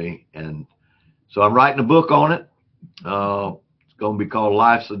much for me. And so I'm writing a book on it. It's going to be called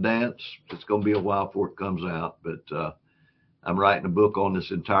Life's a Dance. It's going to be a while before it comes out, but I'm writing a book on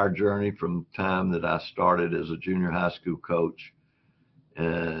this entire journey from the time that I started as a junior high school coach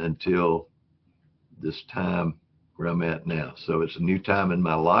until this time where I'm at now. So it's a new time in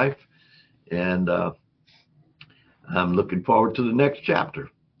my life, and I'm looking forward to the next chapter.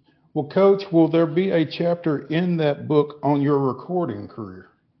 Well, Coach, will there be a chapter in that book on your recording career?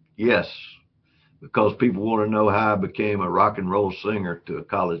 Yes, because people want to know how I became a rock and roll singer to a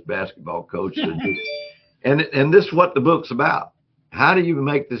college basketball coach. And this is what the book's about. How do you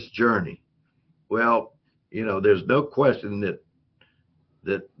make this journey? Well, there's no question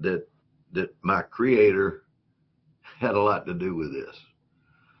that my creator had a lot to do with this.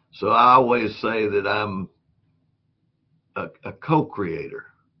 So I always say that I'm a co-creator.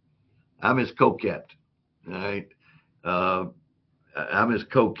 I'm his co-captain, all right? I'm his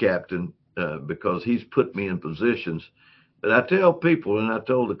co-captain because he's put me in positions. But I tell people, and I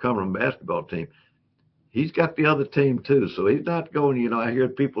told the Cumberland basketball team, he's got the other team too. So he's not going, I hear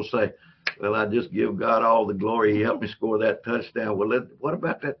people say, well, I just give God all the glory. He helped me score that touchdown. Well, what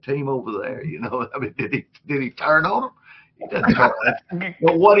about that team over there? I mean, did he turn on them? He doesn't turn on them.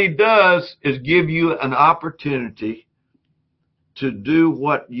 But what he does is give you an opportunity to do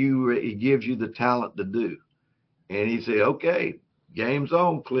what he gives you the talent to do. And he said, okay, game's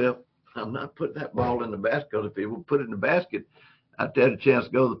on, Cliff. I'm not putting that ball in the basket, because if he would put it in the basket, I'd had a chance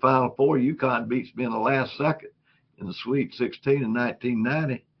to go to the Final Four. UConn beats me in the last second in the Sweet 16 in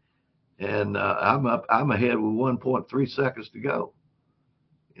 1990. And I'm ahead with 1.3 seconds to go.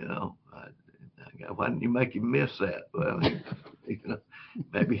 Why didn't you make him miss that? Well,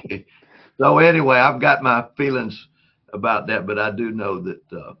 maybe. So anyway, I've got my feelings about that, but I do know that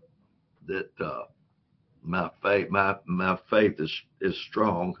my faith is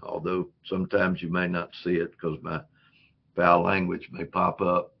strong, although sometimes you may not see it because my foul language may pop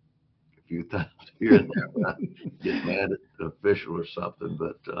up a few times here and there when I get mad at the official or something.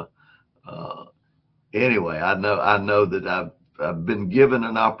 But anyway, I know that I've been given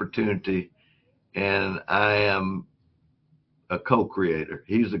an opportunity, and I am a co-creator.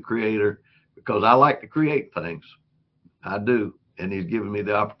 He's the creator because I like to create things. I do, and he's given me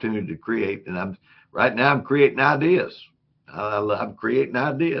the opportunity to create. And right now I'm creating ideas. I'm creating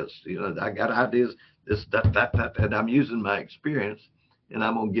ideas. I got ideas, this, that, and I'm using my experience, and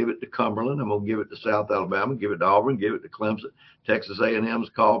I'm going to give it to Cumberland. I'm going to give it to South Alabama, give it to Auburn, give it to Clemson. Texas A&M's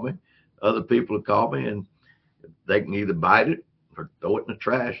called me. Other people have called me, and they can either bite it or throw it in the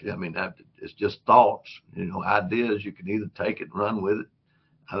trash. I mean, it's just thoughts, ideas. You can either take it and run with it.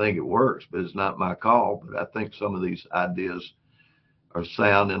 I think it works, but it's not my call. But I think some of these ideas are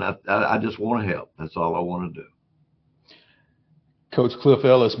sound, and I just want to help. That's all I want to do. Coach Cliff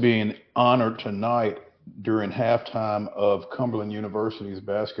Ellis being honored tonight during halftime of Cumberland University's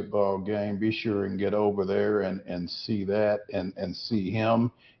basketball game. Be sure and get over there and see that and see him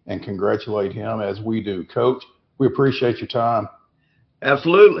and congratulate him as we do. Coach, we appreciate your time.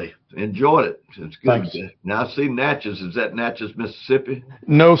 Absolutely. Enjoyed it. It's good. Thanks. Now I see Natchez. Is that Natchez, Mississippi?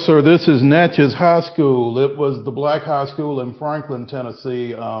 No, sir. This is Natchez High School. It was the black high school in Franklin,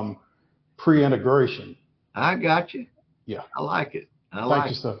 Tennessee, pre-integration. I got you. Yeah. I like it. Thank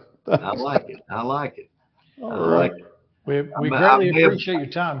you, sir. I like it. I like it. All right. We greatly appreciate your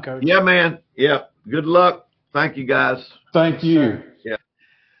time, Coach. Yeah, man. Yeah. Good luck. Thank you, guys. Thank you. Yeah.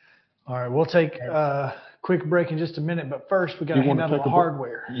 All right, we'll take a quick break in just a minute, but first we got to hand out the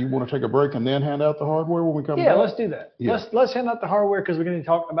hardware. You want to take a break and then hand out the hardware when we come back? Yeah, let's do that. Yeah. Let's hand out the hardware because we're going to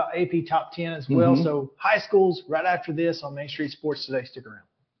talk about AP Top 10 as well. Mhm. So high schools right after this on Main Street Sports Today. Stick around.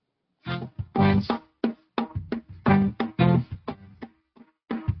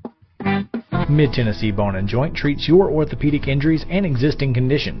 Mid-Tennessee Bone & Joint treats your orthopedic injuries and existing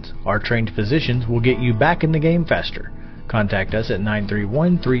conditions. Our trained physicians will get you back in the game faster. Contact us at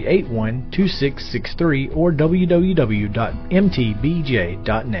 931-381-2663 or www.mtbj.net.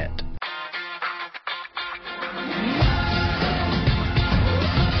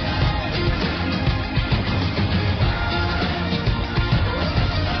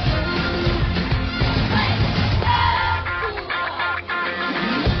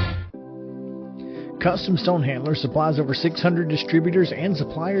 Custom Stone Handler supplies over 600 distributors and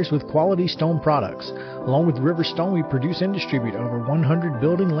suppliers with quality stone products. Along with River Stone, we produce and distribute over 100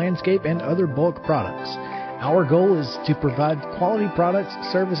 building, landscape, and other bulk products. Our goal is to provide quality products,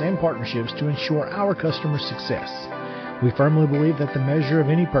 service, and partnerships to ensure our customers' success. We firmly believe that the measure of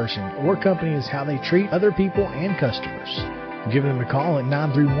any person or company is how they treat other people and customers. Give them a call at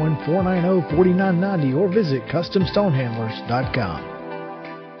 931-490-4990 or visit CustomStonehandlers.com.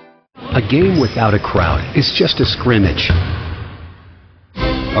 A game without a crowd is just a scrimmage.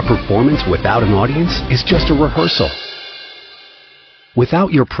 A performance without an audience is just a rehearsal.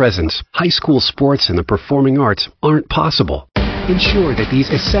 Without your presence, high school sports and the performing arts aren't possible. Ensure that these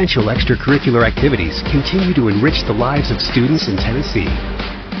essential extracurricular activities continue to enrich the lives of students in Tennessee.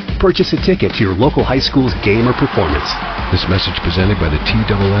 Purchase a ticket to your local high school's game or performance. This message presented by the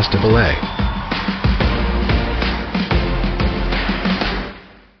TSSAA.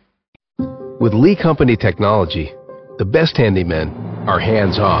 With Lee Company technology, the best handymen are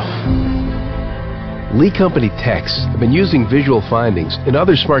hands-off. Lee Company techs have been using visual findings and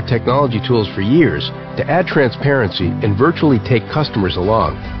other smart technology tools for years to add transparency and virtually take customers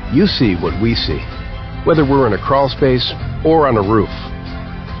along. You see what we see, whether we're in a crawl space or on a roof.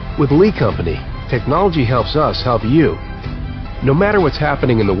 With Lee Company, technology helps us help you, no matter what's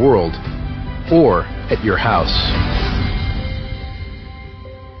happening in the world or at your house.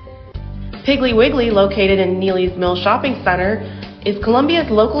 Piggly Wiggly, located in Neely's Mill Shopping Center, is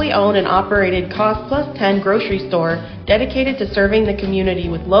Columbia's locally owned and operated Cost Plus 10 grocery store dedicated to serving the community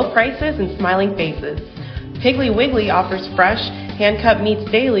with low prices and smiling faces. Piggly Wiggly offers fresh, hand-cut meats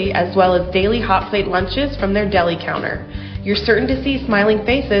daily as well as daily hot plate lunches from their deli counter. You're certain to see smiling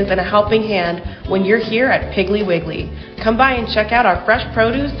faces and a helping hand when you're here at Piggly Wiggly. Come by and check out our fresh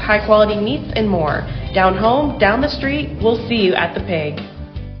produce, high-quality meats, and more. Down home, down the street, we'll see you at the Pig.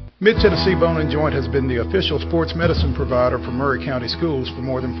 Mid-Tennessee Bone & Joint has been the official sports medicine provider for Maury County Schools for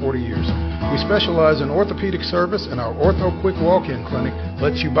more than 40 years. We specialize in orthopedic service, and our Ortho Quick Walk-In Clinic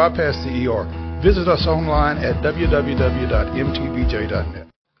lets you bypass the ER. Visit us online at www.mtbj.net.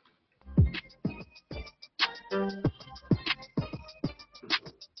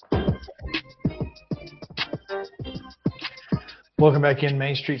 Welcome back in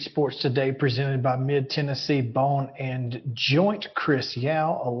Main Street Sports Today, presented by Mid-Tennessee Bone & Joint. Chris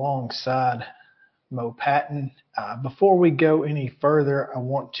Yao alongside Mo Patton. Before we go any further, I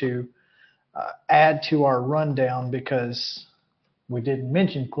want to add to our rundown because we didn't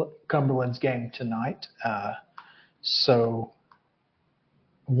mention Cumberland's game tonight. So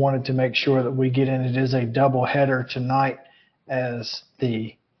wanted to make sure that we get in. It is a doubleheader tonight as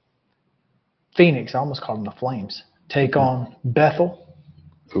the Phoenix, I almost called them the Flames, take on Bethel.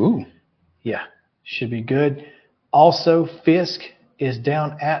 Ooh. Yeah. Should be good. Also, Fisk is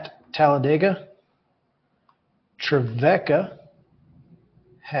down at Talladega. Trevecca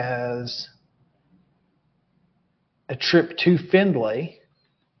has a trip to Findlay.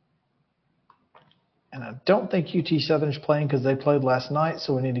 And I don't think UT Southern's playing because they played last night,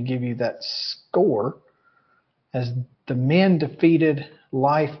 so we need to give you that score. As the men defeated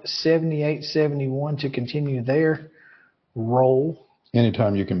Life 78-71 to continue their roll.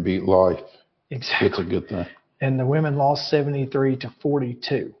 Anytime you can beat Life, Exactly. it's a good thing. And the women lost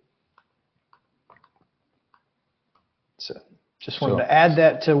 73-42. So just wanted to add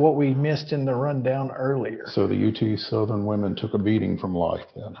that to what we missed in the rundown earlier. So the UT Southern women took a beating from Life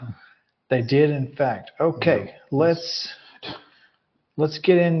then. They did, in fact. Okay, let's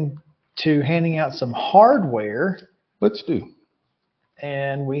get into handing out some hardware. Let's do.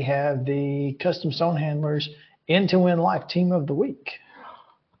 And we have the Custom Stone Handlers End-to-Win Life Team of the Week.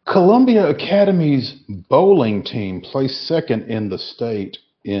 Columbia Academy's bowling team placed second in the state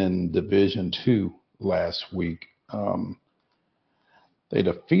in Division II last week. They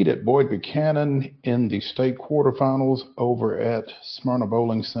defeated Boyd Buchanan in the state quarterfinals over at Smyrna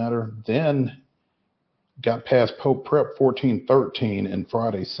Bowling Center, then got past Pope Prep 14-13 in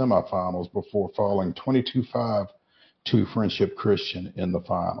Friday's semifinals before falling 22-5 to Friendship Christian in the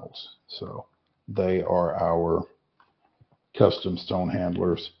finals. So they are our Custom Stone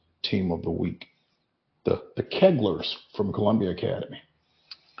Handlers Team of the Week. The Keglers from Columbia Academy.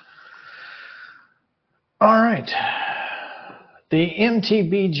 All right. The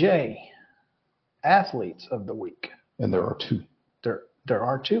MTBJ Athletes of the Week. And there are two. There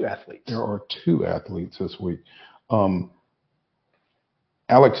are two athletes. There are two athletes this week.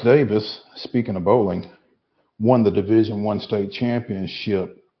 Alex Davis, speaking of bowling, won the Division I state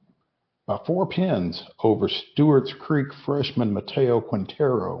championship by 4 pins over Stewart's Creek freshman Mateo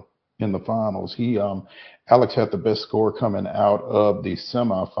Quintero in the finals. Alex had the best score coming out of the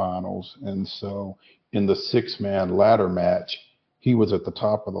semifinals, and so in the 6-man ladder match, he was at the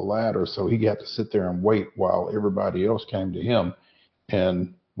top of the ladder, so he got to sit there and wait while everybody else came to him.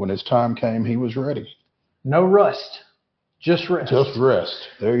 And when his time came, he was ready. No rust, just rest. Just rest.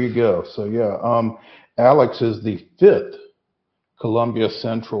 There you go. So, yeah, Alex is the 5th Columbia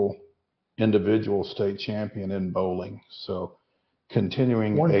Central individual state champion in bowling. So,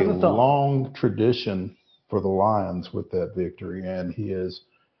 continuing a long tradition for the Lions with that victory. And he is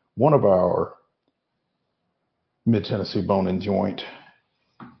one of our Mid-Tennessee Bone and Joint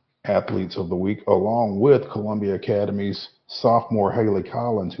Athletes of the Week, along with Columbia Academy's sophomore Haley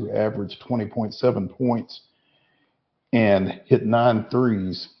Collins, who averaged 20.7 points and hit 9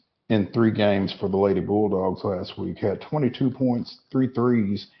 threes in 3 games for the Lady Bulldogs last week, had 22 points, 3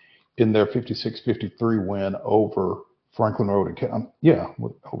 threes in their 56-53 win over Franklin Road Academy.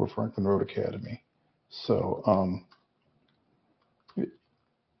 Over Franklin Road Academy. So,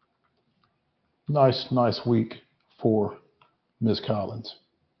 nice week for Ms. Collins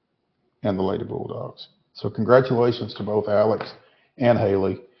and the Lady Bulldogs. So congratulations to both Alex and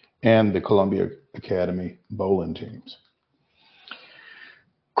Haley and the Columbia Academy bowling teams.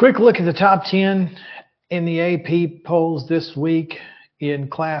 Quick look at the top 10 in the AP polls this week. In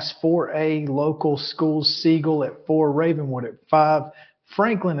Class 4A, local schools, Siegel at 4, Ravenwood at 5,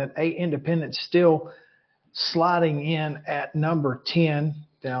 Franklin at 8, Independence still sliding in at number 10.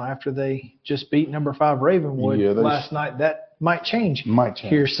 Now, after they just beat number 5 Ravenwood last night, that might change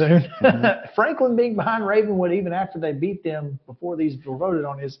here soon. Mm-hmm. Franklin being behind Ravenwood even after they beat them before these were voted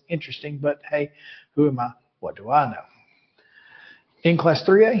on is interesting. But, hey, who am I? What do I know? In Class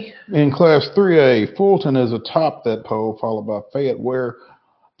 3A? In Class 3A, Fulton is atop that poll, followed by Fayette, where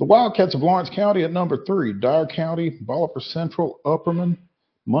the Wildcats of Lawrence County at number 3, Dyer County, Bolivar Central, Upperman,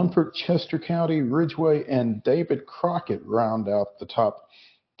 Munford, Chester County, Ridgeway, and David Crockett round out the top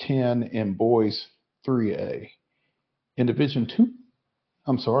 10 in Boys 3A. In Division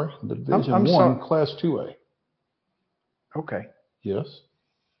 1, Class 2A. Okay. Yes.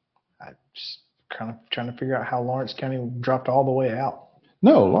 I just kind of trying to figure out how Lawrence County dropped all the way out.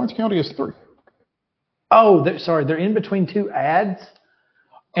 No, Lawrence County is 3. Oh, they're in between 2 ads?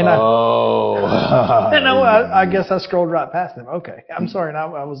 And I guess I scrolled right past them. Okay. I'm sorry. And I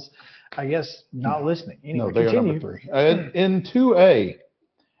was, I guess, not listening. Anyway, no, they are number 3. In 2A,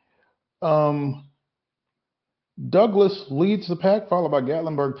 Douglas leads the pack, followed by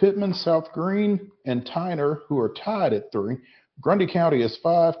Gatlinburg, Pittman, South Green, and Tyner, who are tied at 3. Grundy County is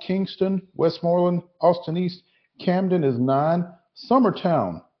 5. Kingston, Westmoreland, Austin East, Camden is 9.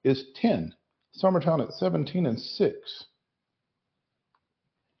 Summertown is 10. Summertown at 17-6.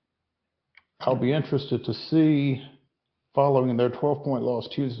 I'll be interested to see, following their 12-point loss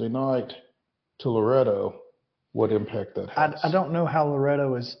Tuesday night to Loretto, what impact that has. I don't know how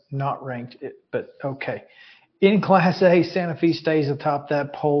Loretto is not ranked, but okay. In Class A, Santa Fe stays atop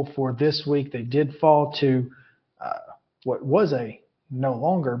that poll for this week. They did fall to what was no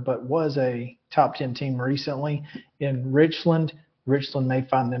longer, but was a top 10 team recently in Richland. Richland may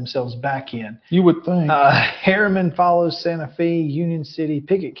find themselves back in. You would think. Harriman follows Santa Fe, Union City,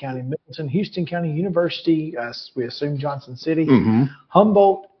 Pickett County, Middleton, Houston County University, we assume Johnson City,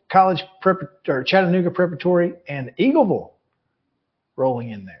 Humboldt College, Chattanooga Preparatory, and Eagleville rolling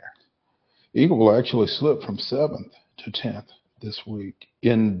in there. Eagleville actually slipped from 7th to 10th this week.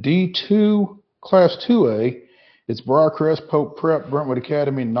 In D2, Class 2A, it's Briarcrest, Pope Prep, Brentwood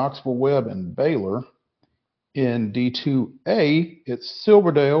Academy, Knoxville Webb, and Baylor. In D2A, it's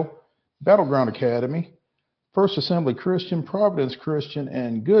Silverdale, Battleground Academy, First Assembly Christian, Providence Christian,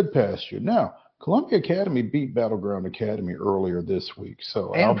 and Good Pasture. Now, Columbia Academy beat Battleground Academy earlier this week.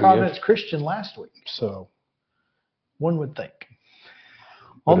 And Providence Christian last week. So one would think.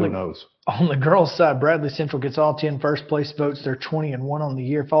 Who knows? On the girls' side, Bradley Central gets all 10 first-place votes. They're 20-1 on the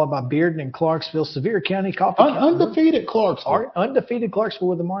year, followed by Bearden and Clarksville, Sevier County, Coffee County. Undefeated Clarksville. Undefeated Clarksville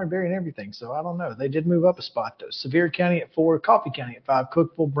with Amari Berry and everything. So I don't know. They did move up a spot, though. Sevier County at 4, Coffee County at 5,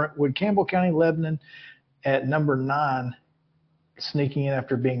 Cookeville, Brentwood, Campbell County, Lebanon at number 9, sneaking in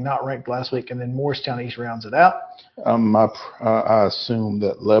after being not ranked last week, and then Morristown East rounds it out. I assume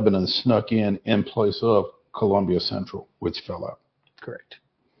that Lebanon snuck in place of Columbia Central, which fell out. Correct.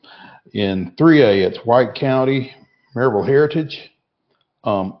 In 3A, it's White County, Maryville Heritage,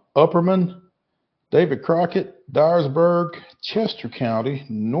 Upperman, David Crockett, Dyersburg, Chester County,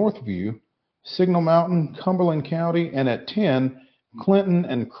 Northview, Signal Mountain, Cumberland County, and at 10, Clinton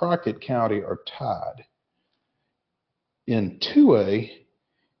and Crockett County are tied. In 2A,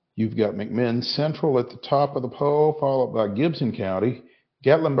 you've got McMinn Central at the top of the poll, followed by Gibson County,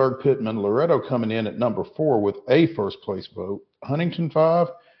 Gatlinburg, Pittman, Loretto coming in at number 4 with a first-place vote, Huntington 5,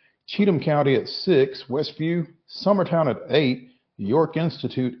 Cheatham County at 6, Westview, Summertown at 8, York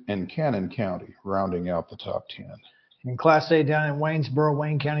Institute, and Cannon County rounding out the top 10. In Class A down in Waynesboro,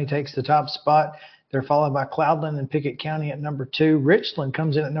 Wayne County takes the top spot. They're followed by Cloudland and Pickett County at number 2. Richland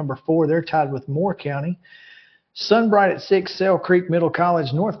comes in at number 4. They're tied with Moore County. Sunbright at 6, Sale Creek, Middle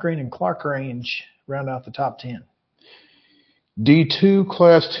College, North Green, and Clark Range round out the top 10. D2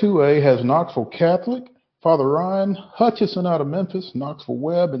 Class 2A has Knoxville Catholic, Father Ryan, Hutchison out of Memphis, Knoxville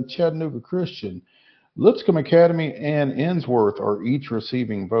Webb, and Chattanooga Christian. Lipscomb Academy and Ensworth are each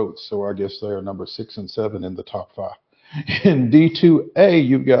receiving votes, so I guess they are number 6 and 7 in the top 5. In D2A,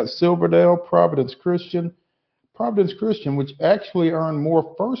 you've got Silverdale, Providence Christian, which actually earned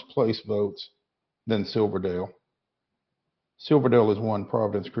more first-place votes than Silverdale. Silverdale is 1,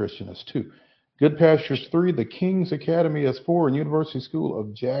 Providence Christian is 2. Good Pastures 3, the Kings Academy is 4, and University School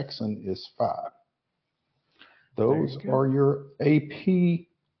of Jackson is 5. Those are your AP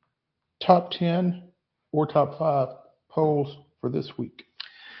top 10 or top 5 polls for this week.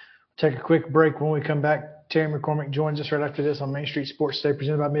 Take a quick break. When we come back, Terry McCormick joins us right after this on Main Street Sports Today,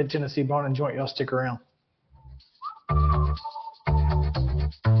 presented by Mid-Tennessee Bone & Joint. Y'all stick around.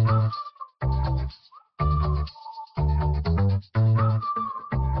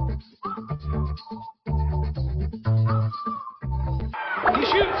 He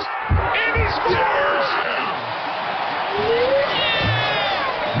shoots, and he scores!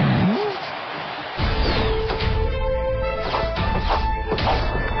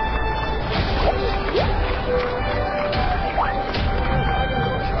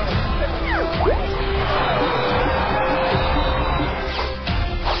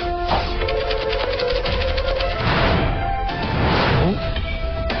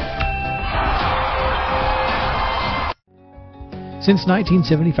 Since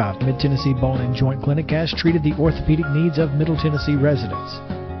 1975, Mid-Tennessee Bone & Joint Clinic has treated the orthopedic needs of Middle Tennessee residents.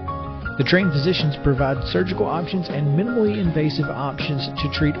 The trained physicians provide surgical options and minimally invasive options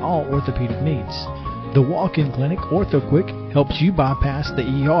to treat all orthopedic needs. The walk-in clinic, OrthoQuick, helps you bypass the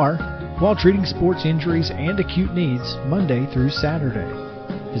ER while treating sports injuries and acute needs Monday through Saturday.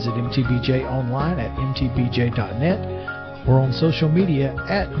 Visit MTBJ online at mtbj.net or on social media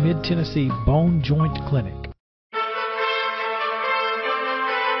at Mid-Tennessee Bone Joint Clinic.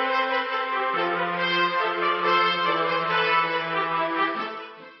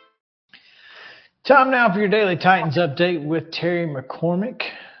 Time now for your Daily Titans update with Terry McCormick.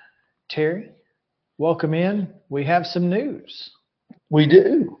 Terry, welcome in. We have some news. We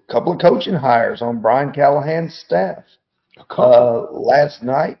do. A couple of coaching hires on Brian Callahan's staff. Last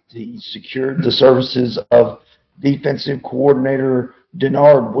night, he secured the services of defensive coordinator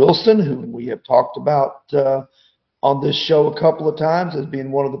Denard Wilson, who we have talked about on this show a couple of times as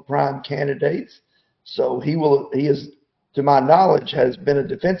being one of the prime candidates. So he is, to my knowledge, has been a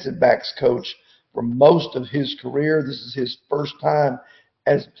defensive backs coach for most of his career. This is his first time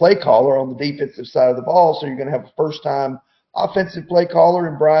as play caller on the defensive side of the ball. So you're going to have a first-time offensive play caller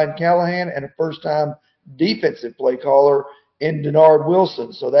in Brian Callahan and a first-time defensive play caller in Denard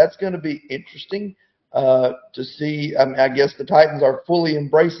Wilson. So that's going to be interesting to see. I mean, I guess the Titans are fully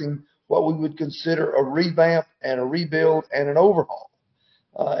embracing what we would consider a revamp and a rebuild and an overhaul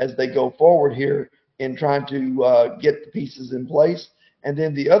as they go forward here in trying to get the pieces in place. And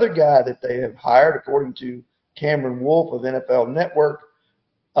then the other guy that they have hired, according to Cameron Wolf of NFL Network,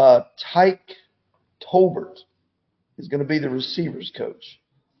 Tyke Tolbert is going to be the receivers coach.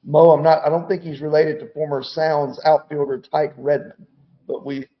 Mo, I don't think he's related to former Sounds outfielder Tyke Redmond, but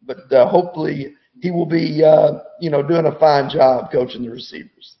hopefully he will be doing a fine job coaching the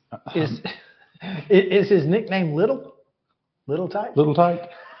receivers. Is his nickname Little Tyke? Little Tyke.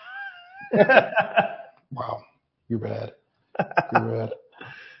 Wow, you're bad. You're bad.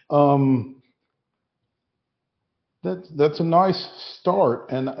 That's a nice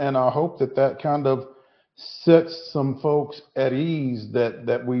start, and I hope that kind of sets some folks at ease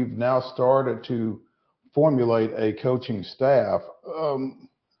that we've now started to formulate a coaching staff.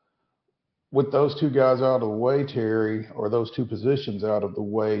 With those two guys out of the way, Terry, or those two positions out of the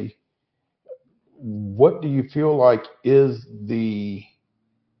way, what do you feel like is the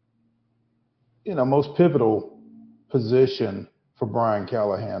most pivotal position for Brian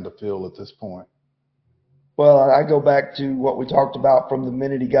Callahan to fill at this point? Well, I go back to what we talked about from the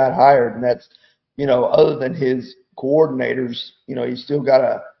minute he got hired, and that's, other than his coordinators, he's still got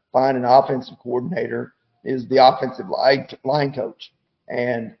to find an offensive coordinator, is the offensive line coach.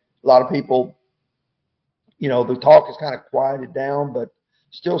 And a lot of people, the talk has kind of quieted down, but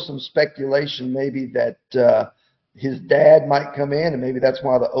still some speculation maybe that his dad might come in, and maybe that's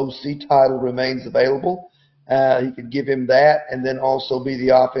why the OC title remains available. He could give him that and then also be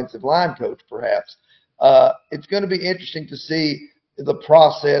the offensive line coach perhaps. It's going to be interesting to see the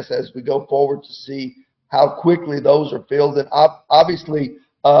process as we go forward to see how quickly those are filled. And obviously,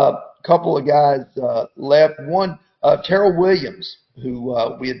 a couple of guys left. One, Terrell Williams, who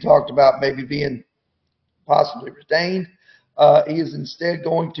we had talked about maybe being possibly retained. He is instead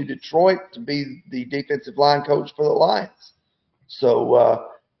going to Detroit to be the defensive line coach for the Lions. So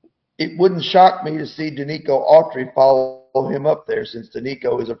it wouldn't shock me to see Danico Autry follow him up there, since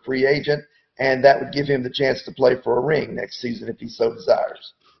Danico is a free agent, and that would give him the chance to play for a ring next season if he so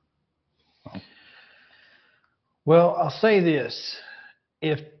desires. Well, I'll say this.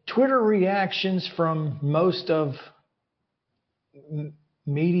 If Twitter reactions from most of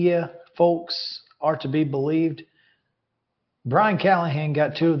media folks are to be believed, Brian Callahan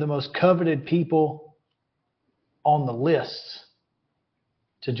got two of the most coveted people on the list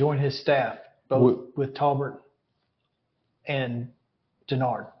to join his staff, both with Tolbert and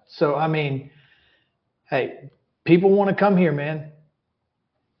Denard. So, I mean, hey, people want to come here, man.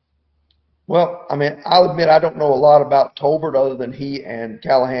 Well, I mean, I'll admit I don't know a lot about Tolbert other than he and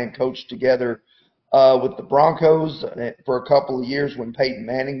Callahan coached together with the Broncos for a couple of years when Peyton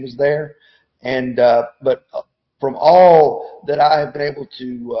Manning was there. And but from all that I have been able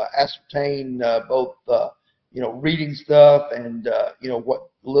to ascertain, both reading stuff and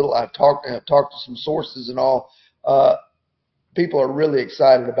what little I've talked to some sources and all, people are really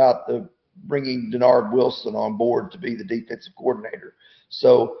excited about bringing Denard Wilson on board to be the defensive coordinator.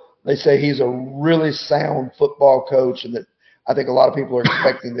 So they say he's a really sound football coach, and that I think a lot of people are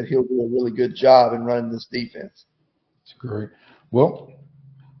expecting that he'll do a really good job in running this defense. That's great. Well,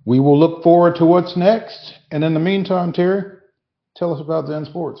 we will look forward to what's next. And in the meantime, Terry, tell us about Zen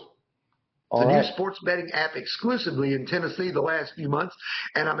Sports. It's a new sports betting app exclusively in Tennessee the last few months,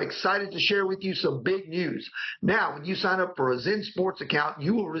 and I'm excited to share with you some big news. Now, when you sign up for a Zen Sports account,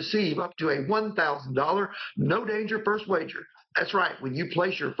 you will receive up to a $1,000 no-danger first wager. That's right. When you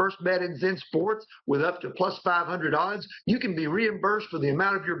place your first bet in Zen Sports with up to plus 500 odds, you can be reimbursed for the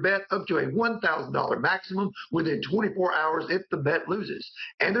amount of your bet up to a $1,000 maximum within 24 hours if the bet loses.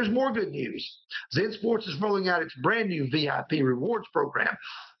 And there's more good news. Zen Sports is rolling out its brand new VIP rewards program.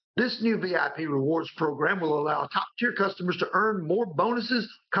 This new VIP rewards program will allow top-tier customers to earn more bonuses,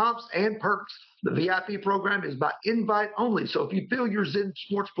 comps, and perks. The VIP program is by invite only, so if you feel your Zen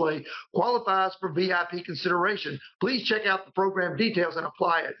Sports play qualifies for VIP consideration, please check out the program details and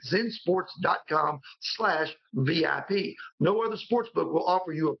apply at zensports.com/VIP. No other sportsbook will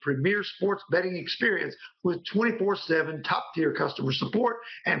offer you a premier sports betting experience with 24/7 top-tier customer support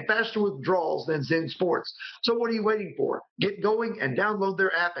and faster withdrawals than Zen Sports. So what are you waiting for? Get going and download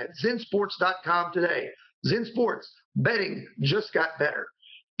their app at zensports.com today. Zen Sports, betting just got better.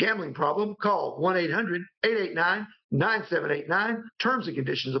 Gambling problem? Call 1-800-889-9789. Terms and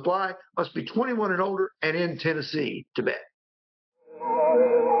conditions apply. Must be 21 and older and in Tennessee to bet.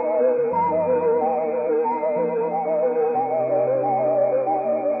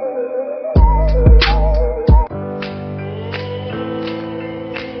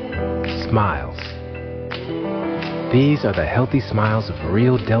 Smiles. These are the healthy smiles of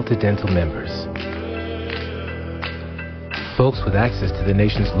real Delta Dental members. Folks with access to the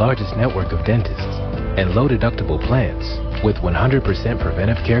nation's largest network of dentists and low-deductible plans with 100%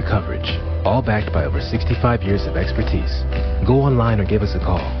 preventive care coverage, all backed by over 65 years of expertise. Go online or give us a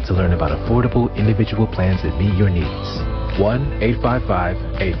call to learn about affordable individual plans that meet your needs.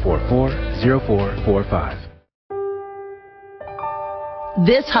 1-855-844-0445.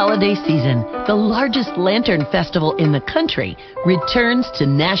 This holiday season, the largest lantern festival in the country returns to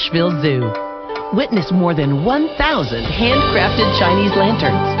Nashville Zoo. Witness more than 1,000 handcrafted Chinese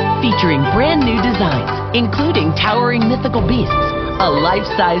lanterns featuring brand new designs, including towering mythical beasts, a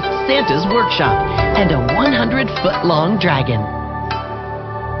life-sized Santa's workshop, and a 100-foot-long dragon.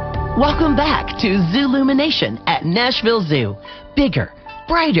 Welcome back to Zoolumination at Nashville Zoo. Bigger,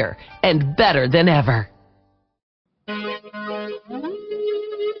 brighter, and better than ever.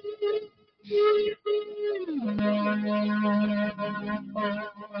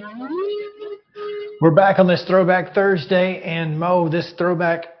 We're back on this Throwback Thursday, and Mo, this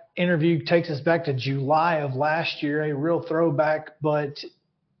throwback interview takes us back to July of last year, a real throwback, but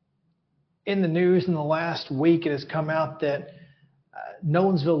in the news in the last week it has come out that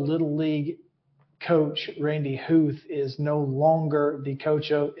Nolensville Little League coach Randy Huth is no longer the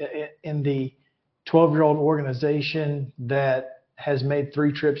coach in the 12-year-old organization that has made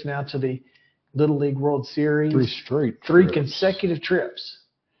 3 trips now to the Little League World Series. 3 straight. 3 trips. consecutive trips.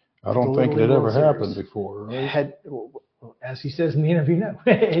 I don't think it had ever happened before, right? As he says in the interview, no,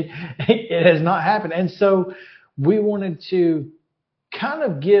 it has not happened. And so we wanted to kind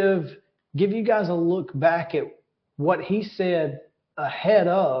of give you guys a look back at what he said ahead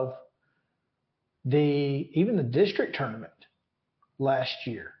of even the district tournament last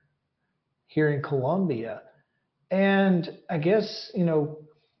year here in Columbia. And I guess,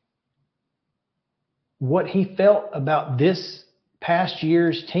 what he felt about this past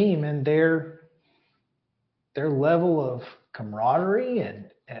year's team and their level of camaraderie,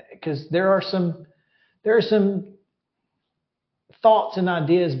 and because there are some thoughts and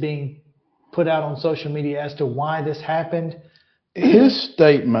ideas being put out on social media as to why this happened. His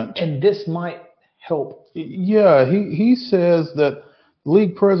statement, and this might help. Yeah, he says that the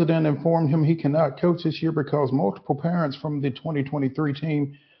league president informed him he cannot coach this year because multiple parents from the 2023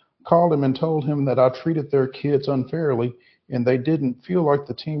 team called him and told him that I treated their kids unfairly and they didn't feel like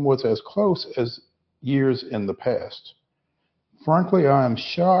the team was as close as years in the past. Frankly, I am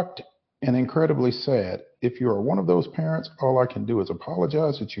shocked and incredibly sad. If you are one of those parents, all I can do is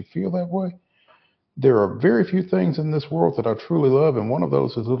apologize that you feel that way. There are very few things in this world that I truly love, and one of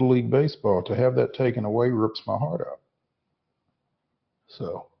those is Little League Baseball. To have that taken away rips my heart out.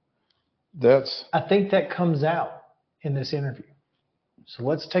 So I think that comes out in this interview. So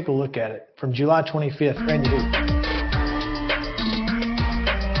let's take a look at it from July 25th. Randy Huth.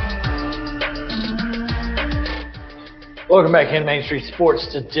 Welcome back in Main Street Sports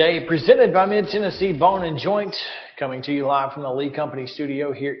Today, presented by Mid-Tennessee Bone and Joint, coming to you live from the Lee Company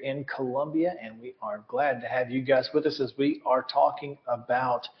studio here in Columbia, and we are glad to have you guys with us as we are talking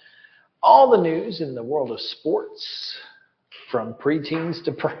about all the news in the world of sports, from preteens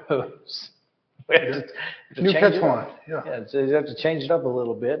to pros. New catch line. Yeah, so you have to change it up a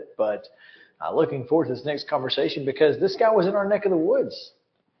little bit, but looking forward to this next conversation because this guy was in our neck of the woods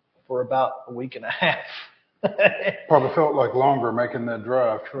for about a week and a half. Probably felt like longer making that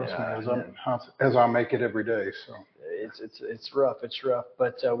drive. Trust me, as I make it every day. So it's rough. It's rough.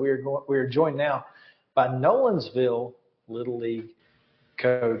 But we're joined now by Nolensville Little League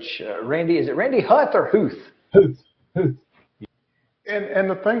coach Randy. Is it Randy Huth or Huth? Huth. And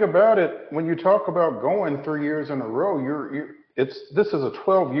the thing about it, when you talk about going 3 years in a row, this is a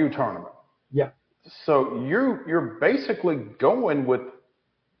 12U tournament. Yeah. So you're basically going with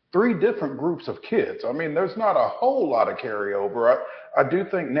 3 different groups of kids. I mean, there's not a whole lot of carryover. I do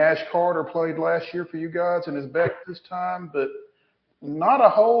think Nash Carter played last year for you guys and is back this time, but not a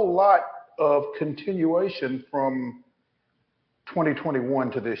whole lot of continuation from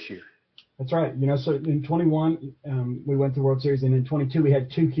 2021 to this year. That's right. So in 21, we went to the World Series, and in 22, we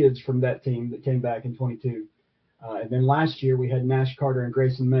had 2 kids from that team that came back in 22. And then last year, we had Nash Carter and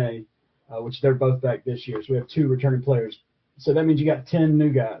Grayson May, which they're both back this year. So we have 2 returning players. So that means you got 10 new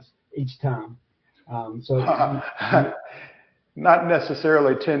guys each time. Not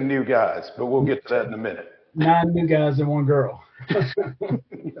necessarily 10 new guys, but we'll get to that in a minute. 9 new guys and 1 girl.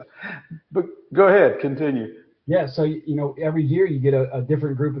 But go ahead, continue. Yeah, so every year you get a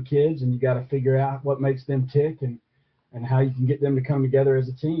different group of kids, and you got to figure out what makes them tick and how you can get them to come together as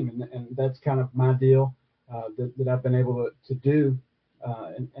a team, and that's kind of my deal that I've been able to do,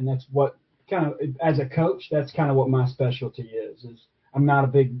 and that's what kind of, as a coach, that's kind of what my specialty is I'm not a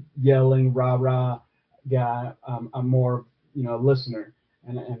big yelling rah-rah guy. I'm more a listener,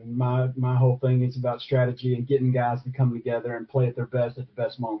 and my whole thing is about strategy and getting guys to come together and play at their best at the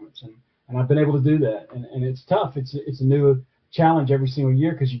best moments, and I've been able to do that, and it's tough. It's a new challenge every single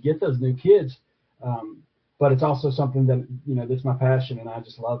year because you get those new kids, but it's also something that that's my passion, and I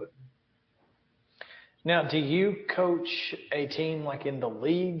just love it. Now, do you coach a team like in the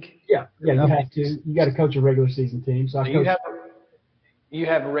league? Yeah, you have to. You got to coach a regular season team. So you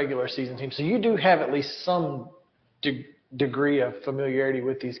have a regular season team, so you do have at least some degree of familiarity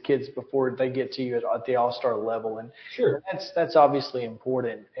with these kids before they get to you at the all-star level, and sure, that's obviously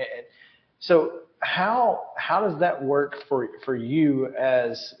important. And so how does that work for you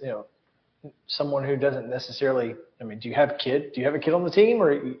as someone who doesn't necessarily? I mean, do you have a kid on the team,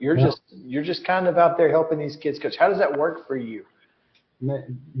 or you're just kind of out there helping these kids coach? How does that work for you?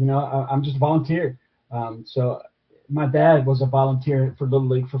 I'm just a volunteer. So my dad was a volunteer for Little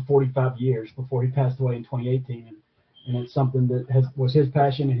League for 45 years before he passed away in 2018, and it's something that was his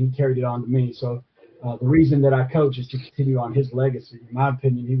passion, and he carried it on to me. So the reason that I coach is to continue on his legacy. In my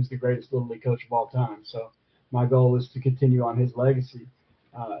opinion, he was the greatest Little League coach of all time. So my goal is to continue on his legacy.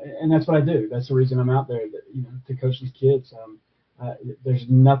 And that's what I do. That's the reason I'm out there, to coach these kids. There's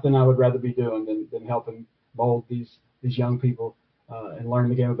nothing I would rather be doing than helping mold these young people and learn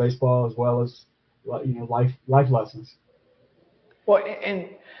the game of baseball as well as life lessons. Well, and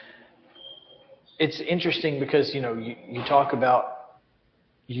it's interesting because you talk about,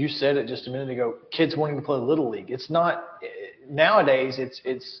 you said it just a minute ago, kids wanting to play Little League. It's not nowadays.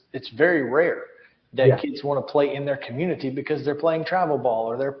 It's very rare that kids want to play in their community because they're playing travel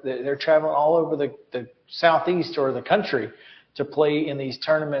ball, or they're traveling all over the southeast or the country to play in these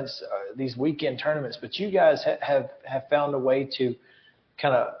tournaments, these weekend tournaments. But you guys have found a way to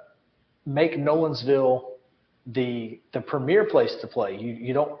kind of make Nolensville the premier place to play.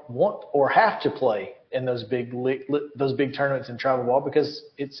 You don't want or have to play in those big tournaments in travel ball because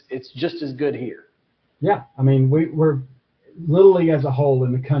it's just as good here. Yeah, I mean we're Little League as a whole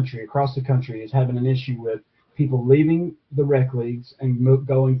in the country, across the country, is having an issue with people leaving the rec leagues and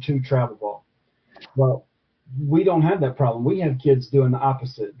going to travel ball. Well, we don't have that problem. We have kids doing the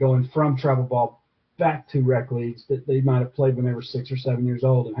opposite, going from travel ball back to rec leagues that they might have played when they were 6 or 7 years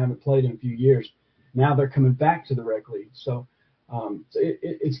old and haven't played in a few years. Now they're coming back to the rec league. So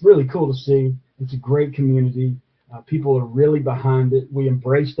it's really cool to see. It's a great community. People are really behind it. We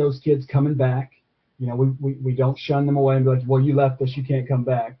embrace those kids coming back. We don't shun them away and be like, well, you left us, you can't come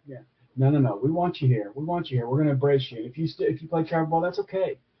back. Yeah. No. We want you here. We're going to embrace you. If you play travel ball, that's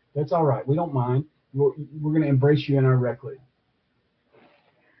okay. That's all right. We don't mind. We're going to embrace you in our rec league.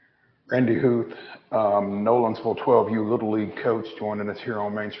 Randy Huth, Nolensville 12U Little League coach, joining us here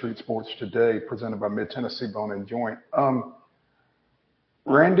on Main Street Sports today, presented by Mid-Tennessee Bone and Joint.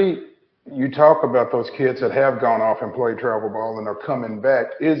 Randy, you talk about those kids that have gone off and played travel ball and are coming back.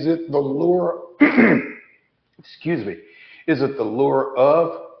 Is it the lure, excuse me, is it the lure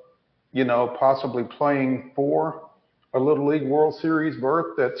of, possibly playing for a Little League World Series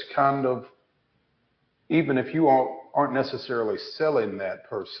berth that's kind of, even if you aren't necessarily selling that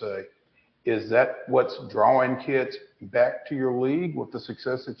per se, is that what's drawing kids back to your league with the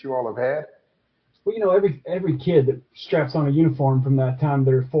success that you all have had? Well, every kid that straps on a uniform from that time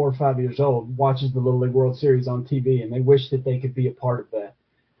they're 4 or 5 years old watches the Little League World Series on TV, and they wish that they could be a part of that.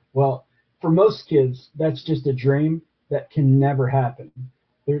 Well, for most kids, that's just a dream that can never happen.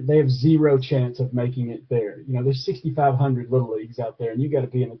 They have zero chance of making it there. There's 6,500 Little Leagues out there, and you got to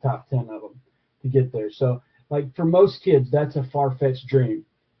be in the top 10 of them to get there. So, for most kids, that's a far-fetched dream.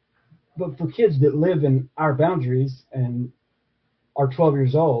 But for kids that live in our boundaries and are 12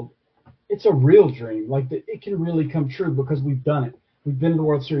 years old, it's a real dream. It can really come true because we've done it. We've been to the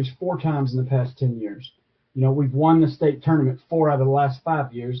World Series 4 times in the past 10 years. We've won the state tournament 4 out of the last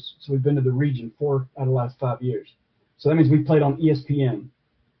 5 years. So we've been to the region 4 out of the last 5 years. So that means we've played on ESPN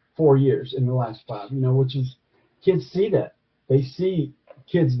 4 years in the last 5, which is, kids see that. They see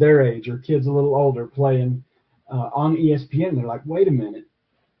kids their age or kids a little older playing on ESPN. They're like, wait a minute.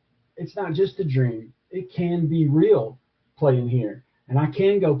 It's not just a dream. It can be real playing here. And I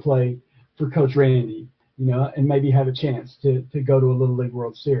can go play for Coach Randy, and maybe have a chance to go to a Little League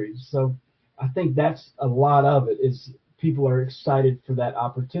World Series. So I think that's a lot of it is people are excited for that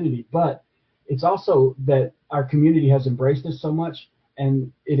opportunity. But it's also that our community has embraced us so much,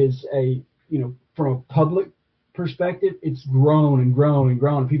 and it is from a public perspective, it's grown and grown and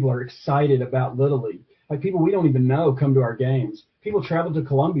grown. People are excited about Little League. Like people we don't even know come to our games. People travel to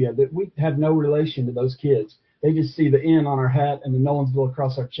Columbia that we have no relation to those kids. They just see the N on our hat and the Nolensville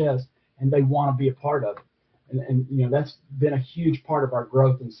across our chest, and they want to be a part of it. And that's been a huge part of our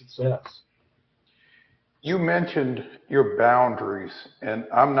growth and success. You mentioned your boundaries, and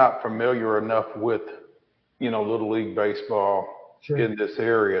I'm not familiar enough with, Little League baseball in this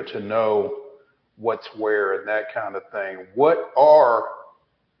area to know what's where and that kind of thing. What are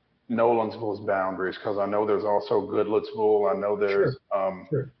Nolensville's boundaries? Because I know there's also Goodlettsville. I know there's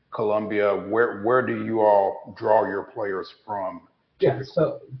Columbia. Where do you all draw your players from? Yeah,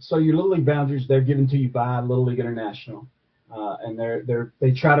 so your Little League boundaries, they're given to you by Little League International. And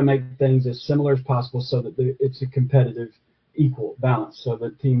they try to make things as similar as possible so that it's a competitive, equal balance, so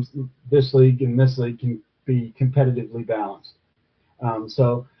that teams this league and this league can be competitively balanced.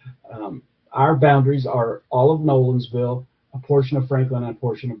 Our boundaries are all of Nolensville, a portion of Franklin, and a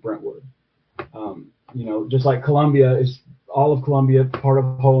portion of Brentwood. Just like Columbia is all of Columbia, part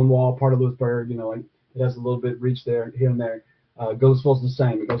of Hole and Wall, part of Lewisburg. And it has a little bit reach there, here and there. Goodlettsville's the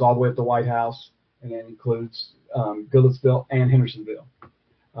same. It goes all the way up to White House, and then includes Goodlettsville and Hendersonville.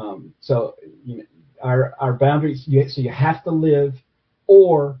 Our boundaries. So you have to live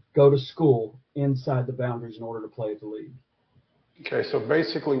or go to school inside the boundaries in order to play at the league. Okay, so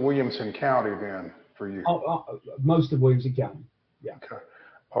basically Williamson County then for you. Most of Williamson County. Yeah. Okay.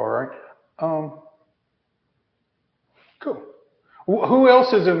 All right. Cool. Who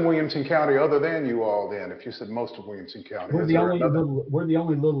else is in Williamson County other than you all then? If you said most of Williamson County, we're the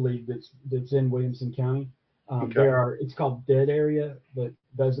only Little League that's in Williamson County. It's called Dead Area that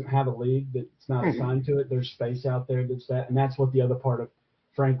doesn't have a league that's not assigned to it. There's space out there and that's what the other part of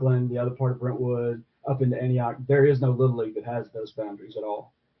Franklin, the other part of Brentwood, up into Antioch. There is no Little League that has those boundaries at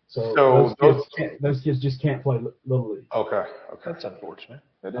all. So those kids just can't play Little League. Okay. That's unfortunate.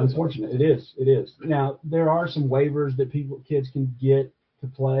 Unfortunate. It is. Now there are some waivers that kids can get to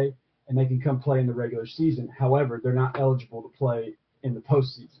play, and they can come play in the regular season. However, they're not eligible to play in the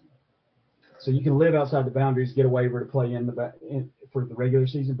postseason. So you can live outside the boundaries, get a waiver to play for the regular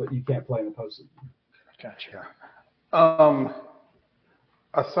season, but you can't play in the postseason. Gotcha.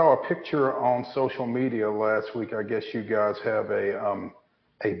 I saw a picture on social media last week. I guess you guys have a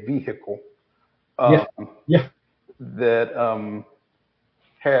vehicle. That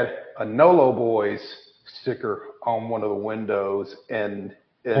had a Nolo Boys sticker on one of the windows, and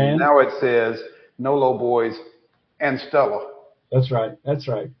now it says Nolo Boys and Stella. That's right.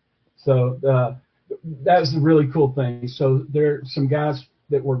 So that's a really cool thing. So there are some guys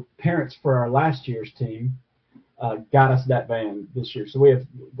that were parents for our last year's team got us that van this year. So we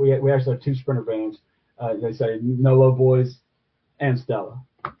actually have two Sprinter vans. They say Nolo Boys and Stella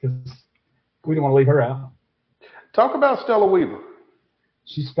because we don't want to leave her out. Talk about Stella Weaver.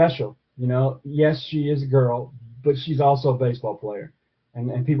 She's special. Yes, she is a girl, but she's also a baseball player,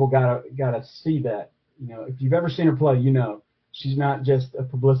 and people gotta see that. If you've ever seen her play, she's not just a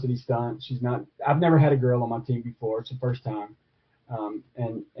publicity stunt. She's not. I've never had a girl on my team before. It's the first time,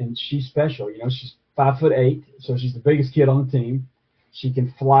 and she's special. She's 5'8", so she's the biggest kid on the team. She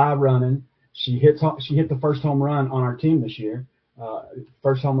can fly running. She hit the first home run on our team this year.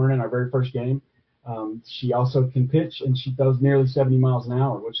 First home run in our very first game. She also can pitch, and she throws nearly 70 miles an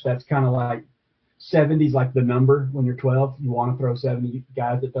hour, which that's kind of like 70's like the number when you're 12. You want to throw 70.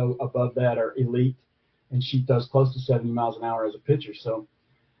 Guys that throw above that are elite, and she throws close to 70 miles an hour as a pitcher. So,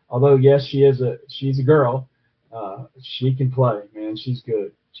 although yes, she's a girl, she can play. Man, she's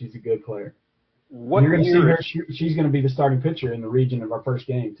good. She's a good player. You're going to see her. She's going to be the starting pitcher in the region of our first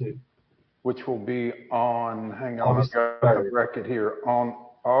game too, which will be on. Hang on, I've got a record here on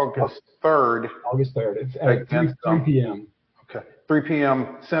August 3rd. August 3rd at 3 p.m. Okay, 3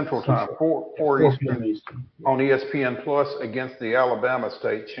 p.m. Central Time, 4 Eastern, on ESPN Plus against the Alabama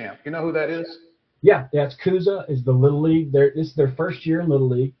State champ. You know who that is? Yeah, it's Coosa. Is the Little League. This is their first year in Little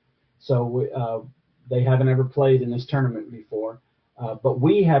League, so they haven't ever played in this tournament before. But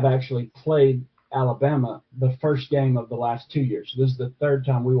we have actually played Alabama the first game of the last 2 years. So this is the third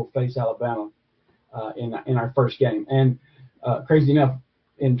time we will face Alabama in our first game. And crazy enough,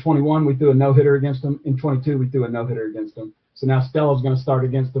 in 21 we threw a no-hitter against them. In 22 we threw a no-hitter against them. So now Stella's going to start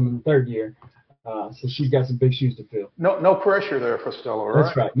against them in the third year. So she's got some big shoes to fill. No pressure there for Stella, right?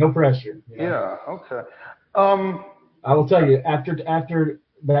 That's right. No pressure. Yeah. Okay. I will tell you after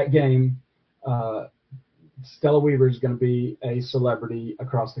that game, Stella Weaver is going to be a celebrity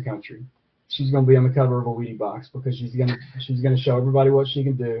across the country. she's going to be on the cover of a Wheatie box because she's going to show everybody what she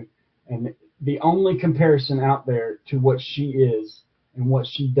can do. And the only comparison out there to what she is and what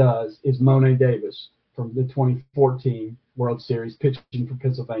she does is Mo'ne Davis from the 2014 World Series pitching for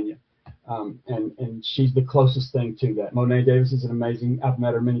Pennsylvania. And she's the closest thing to that. Mo'ne Davis is an amazing. I've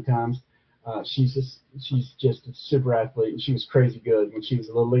met her many times. She's just a super athlete, and she was crazy good when she was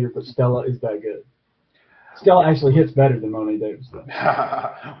a little leaguer. But Stella is that good. Stella actually hits better than Mo'ne Davis, though.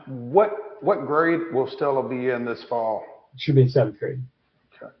 What grade will Stella be in this fall? She'll be in 7th grade.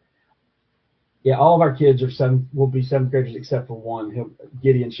 Okay. Yeah, all of our kids will be 7th graders except for one.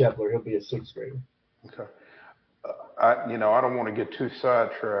 Gideon Shepler. He'll be a 6th grader. Okay. I don't want to get too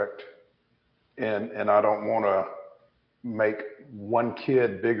sidetracked, and I don't want to make one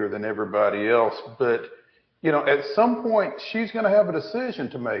kid bigger than everybody else, but at some point she's going to have a decision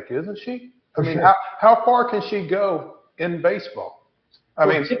to make, isn't she? I mean, sure. how far can she go in baseball?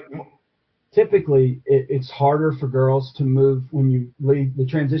 Typically it's harder for girls to move when you leave the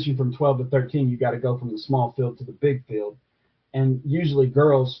transition from 12 to 13. You got to go from the small field to the big field, and usually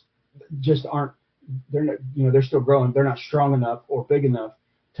girls just aren't. They're not, they're still growing. They're not strong enough or big enough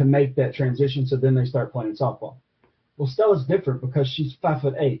to make that transition. So then they start playing softball. Well, Stella's different because she's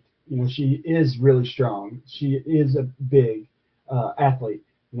 5'8". She is really strong. She is a big athlete.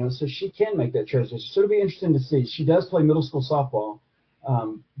 So she can make that transition. So it'll be interesting to see. She does play middle school softball,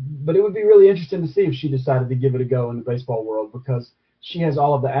 but it would be really interesting to see if she decided to give it a go in the baseball world because she has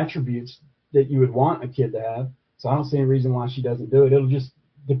all of the attributes that you would want a kid to have. So I don't see any reason why she doesn't do it. It'll just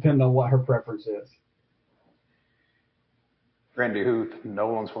depend on what her preference is. Randy Huth,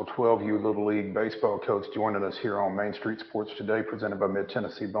 Nolensville 12U Little League baseball coach, joining us here on Main Street Sports Today, presented by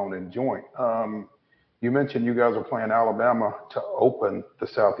Mid-Tennessee Bone and Joint. You mentioned you guys are playing Alabama to open the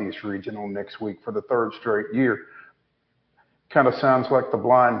Southeast Regional next week for the 3rd straight year. Kind of sounds like the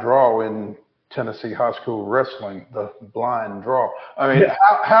blind draw in Tennessee high school wrestling, the blind draw. I mean,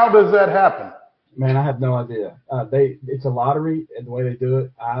 how does that happen? Man, I have no idea. It's a lottery, and the way they do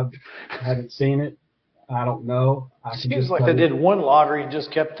it, I haven't seen it. I don't know. Seems like they did one lottery and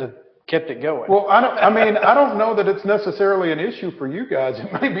just kept it going. Well, I don't know that it's necessarily an issue for you guys.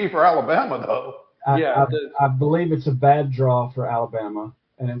 It may be for Alabama, though. I believe it's a bad draw for Alabama,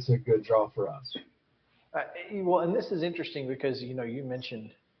 and it's a good draw for us. Well, and this is interesting because, you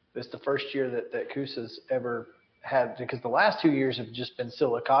mentioned this the first year that Coosa's ever had, because the last 2 years have just been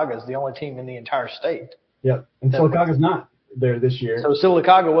Sylacauga's the only team in the entire state. Yep, and Sylacauga's not there this year. So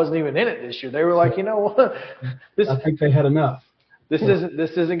Sylacauga wasn't even in it this year. They were like, what? I think they had enough. This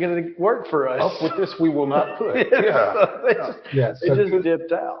isn't going to work for us. Up with this, we will not put. They just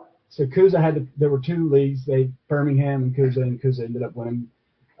dipped out. So Coosa there were 2 leagues. Birmingham and Coosa ended up winning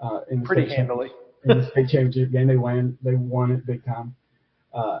in the pretty handily. In the state championship game. They won it big time.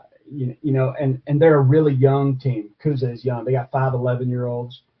 And they're a really young team. Coosa is young. They got 5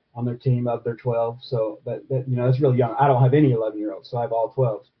 11-year-olds on their team of their 12. So that's really young. I don't have any 11-year-olds, so I have all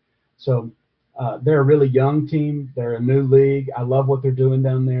 12s. So they're a really young team. They're a new league. I love what they're doing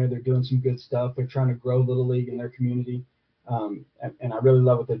down there. They're doing some good stuff. They're trying to grow Little League in their community. And I really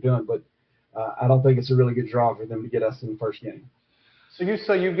love what they're doing. But I don't think it's a really good draw for them to get us in the first game. So you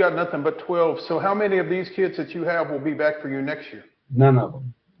say you've got nothing but 12. So how many of these kids that you have will be back for you next year? None of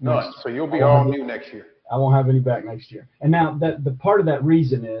them. None. So you'll be all new next year. I won't have any back next year. And now the part of that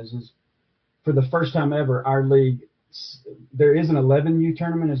reason is for the first time ever, our league, there is an 11U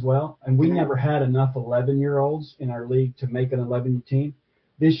tournament as well. And we never had enough 11-year-olds in our league to make an 11U team.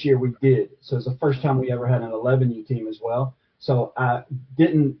 This year we did. So it's the first time we ever had an 11U team as well. So I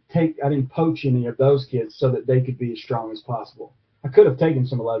didn't poach any of those kids so that they could be as strong as possible. I could have taken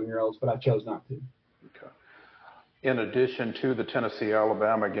some 11-year-olds, but I chose not to. Okay. In addition to the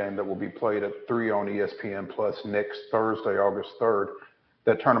Tennessee-Alabama game that will be played at 3 on ESPN Plus next Thursday, August 3rd,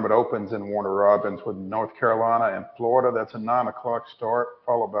 that tournament opens in Warner Robins with North Carolina and Florida. That's a 9 o'clock start,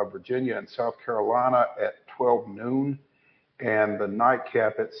 followed by Virginia and South Carolina at 12 noon. And the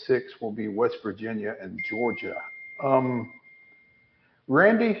nightcap at 6 will be West Virginia and Georgia.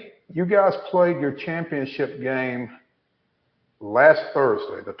 Randy, you guys played your championship game last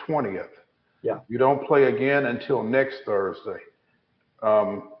Thursday, the 20th. Yeah. You don't play again until next Thursday.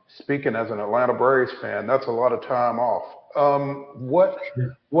 Speaking as an Atlanta Braves fan, that's a lot of time off. What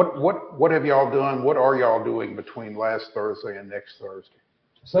have y'all done? What are y'all doing between last Thursday and next Thursday?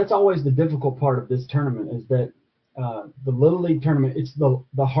 So that's always the difficult part of this tournament is that the Little League tournament, it's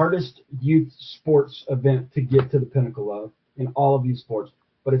the hardest youth sports event to get to the pinnacle of in all of youth sports,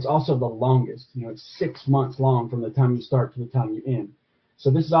 but it's also the longest. It's 6 months long from the time you start to the time you end. So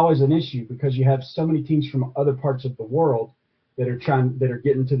this is always an issue because you have so many teams from other parts of the world that are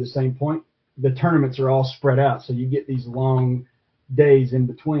getting to the same point. the tournaments are all spread out, so you get these long days in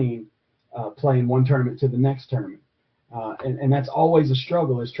between playing one tournament to the next tournament. And that's always a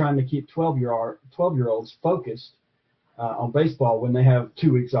struggle, is trying to keep 12-year-olds focused on baseball when they have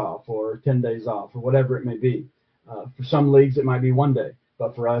 2 weeks off or 10 days off or whatever it may be. For some leagues, it might be 1 day,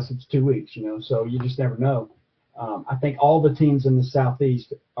 but for us, it's 2 weeks, so you just never know. I think all the teams in the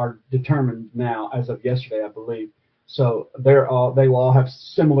Southeast are determined now, as of yesterday, I believe. So they will all have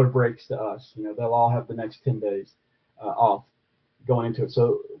similar breaks to us. They'll all have the next 10 days off going into it.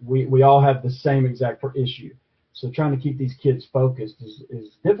 So we all have the same exact issue. So trying to keep these kids focused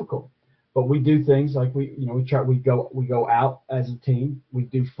is difficult. But we do things like we go out as a team. We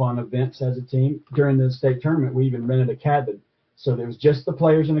do fun events as a team. During the state tournament, we even rented a cabin. So there was just the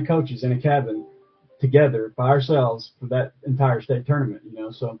players and the coaches in a cabin together by ourselves for that entire state tournament.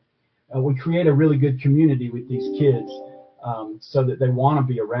 So we create a really good community with these kids so that they want to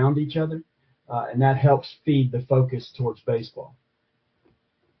be around each other, and that helps feed the focus towards baseball.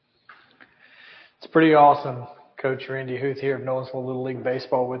 It's pretty awesome. Coach Randy Huth here of Nolensville Little League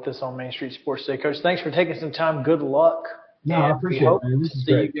Baseball with us on Main Street Sports Today. Coach, thanks for taking some time. Good luck. No, I appreciate it, man. This is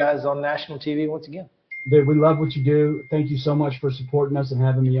see great. You guys on national TV once again. Dude, we love what you do. Thank you so much for supporting us and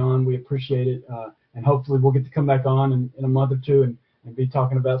having me on. We appreciate it. And hopefully we'll get to come back on in a month or two and be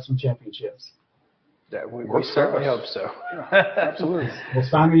talking about some championships. Yeah, we certainly hope so. Absolutely. Well,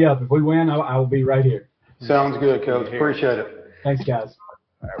 sign me up. If we win, I will be right here. Sounds good, Coach. Appreciate it. Thanks, guys.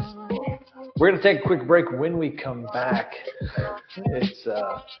 We're going to take a quick break. When we come back, it's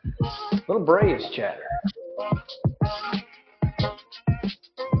little Braves chatter.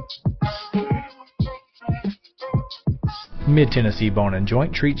 Mid-Tennessee Bone &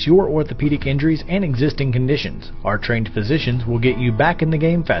 Joint treats your orthopedic injuries and existing conditions. Our trained physicians will get you back in the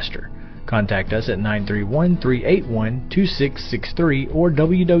game faster. Contact us at 931-381-2663 or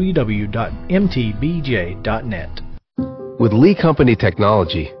www.mtbj.net. With Lee Company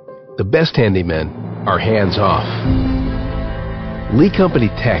technology, the best handymen are hands-off. Lee Company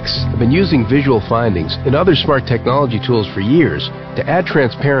techs have been using visual findings and other smart technology tools for years to add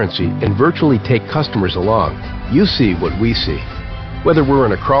transparency and virtually take customers along. You see what we see, whether we're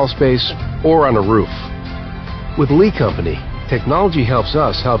in a crawl space or on a roof. With Lee Company, technology helps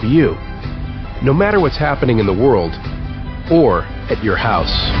us help you, no matter what's happening in the world or at your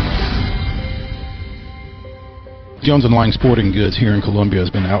house. Jones & Lang Sporting Goods here in Columbia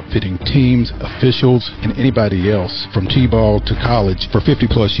has been outfitting teams, officials, and anybody else from T-ball to college for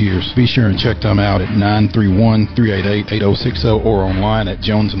 50-plus years. Be sure and check them out at 931-388-8060 or online at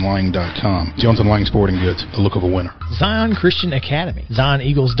jonesandlang.com. Jones & Lang Sporting Goods, the look of a winner. Zion Christian Academy,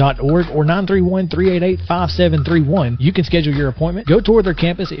 zioneagles.org or 931-388-5731. You can schedule your appointment. Go tour their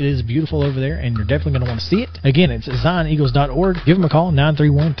campus. It is beautiful over there, and you're definitely going to want to see it. Again, it's zioneagles.org. Give them a call,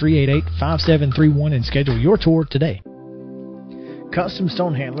 931-388-5731, and schedule your tour today. Custom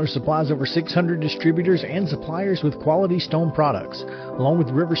Stone Handlers supplies over 600 distributors and suppliers with quality stone products. Along with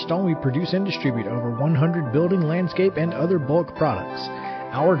River Stone, we produce and distribute over 100 building, landscape, and other bulk products.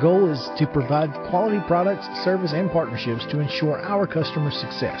 Our goal is to provide quality products, service, and partnerships to ensure our customers'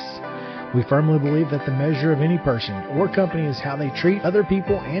 success. We firmly believe that the measure of any person or company is how they treat other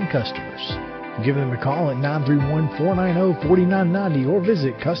people and customers. Give them a call at 931-490-4990 or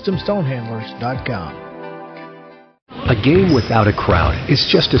visit CustomStonehandlers.com. A game without a crowd is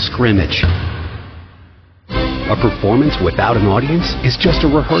just a scrimmage. A performance without an audience is just a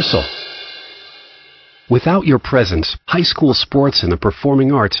rehearsal. Without your presence, high school sports and the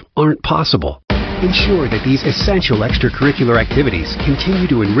performing arts aren't possible. Ensure that these essential extracurricular activities continue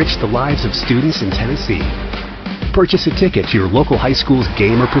to enrich the lives of students in Tennessee. Purchase a ticket to your local high school's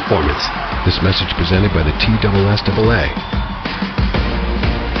game or performance. This message presented by the TSSAA.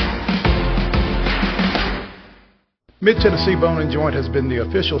 Mid-Tennessee Bone & Joint has been the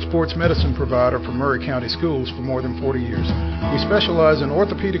official sports medicine provider for Murray County Schools for more than 40 years. We specialize in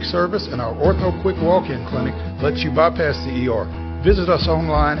orthopedic service, and our Ortho Quick Walk-In Clinic lets you bypass the ER. Visit us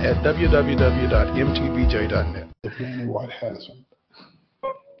online at www.mtbj.net. If Danny White has them.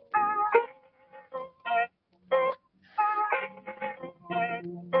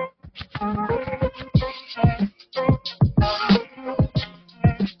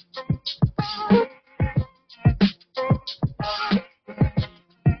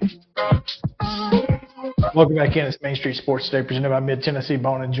 Welcome back in. It's Main Street Sports Today, presented by Mid-Tennessee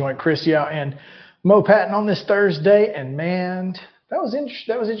Bone & Joint. Chris Yao and Mo Patton on this Thursday. And, man, that was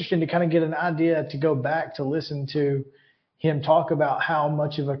interesting to kind of get an idea to go back to listen to him talk about how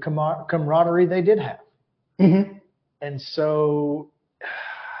much of a camaraderie they did have. Mm-hmm. And so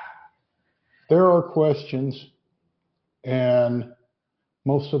there are questions, and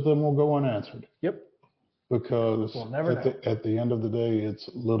most of them will go unanswered. Yep. Because We'll never know. at the end of the day, it's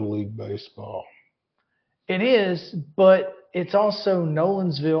Little League baseball. It is, but it's also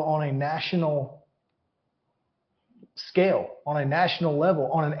Nolensville on a national scale, on a national level,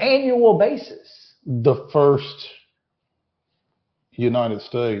 on an annual basis. The first United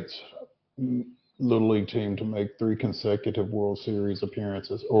States Little League team to make 3 consecutive World Series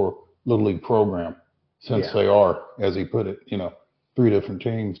appearances, or Little League program, since they are, as he put it, 3 different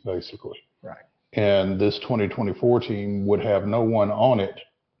teams basically. Right. And this 2024 team would have no one on it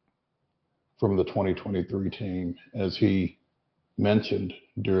from the 2023 team, as he mentioned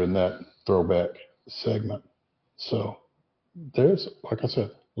during that throwback segment. So there's, like I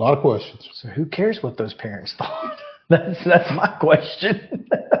said, a lot of questions. So who cares what those parents thought? That's my question.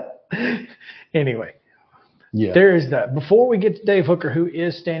 Anyway, yeah, there is that. Before we get to Dave Hooker, who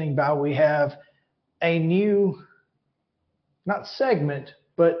is standing by, we have a new, not segment,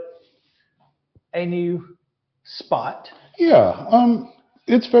 but a new spot. Yeah,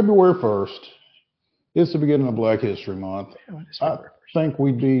 it's February 1st. It's the beginning of Black History Month. I think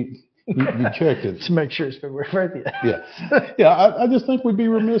we'd be, you checked it. To make sure it's February 1st. Yeah. I just think we'd be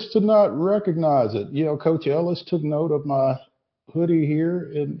remiss to not recognize it. Coach Ellis took note of my hoodie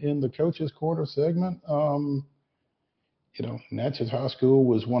here in the Coach's Corner segment. Natchez High School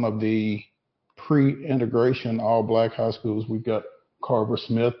was one of the pre-integration all-black high schools. We've got Carver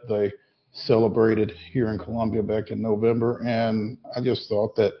Smith. They celebrated here in Columbia back in November, and I just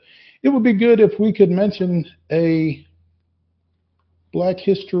thought that it would be good if we could mention a Black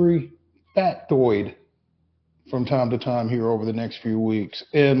History factoid from time to time here over the next few weeks.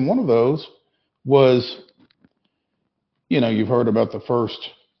 And one of those was, you've heard about the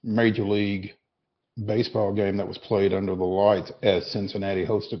first Major League Baseball game that was played under the lights as Cincinnati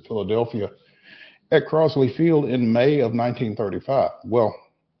hosted Philadelphia at Crosley Field in May of 1935. Well,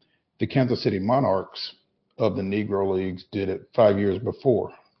 the Kansas City Monarchs of the Negro Leagues did it 5 years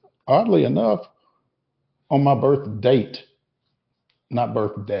before. Oddly enough, on my birth date, not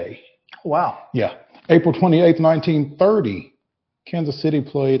birthday. Wow. Yeah. April 28th, 1930, Kansas City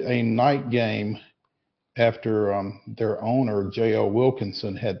played a night game after their owner, J.L.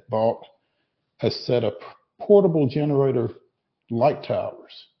 Wilkinson, had bought a set of portable generator light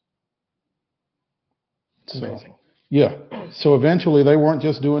towers. It's amazing. Yeah. So eventually they weren't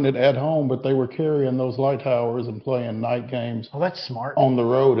just doing it at home, but they were carrying those light towers and playing night games that's smart. on the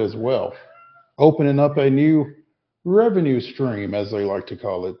road as well, opening up a new revenue stream, as they like to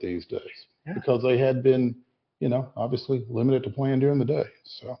call it these days, because they had been, obviously limited to playing during the day.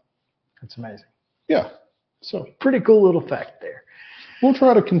 So that's amazing. Yeah. So pretty cool little fact there. We'll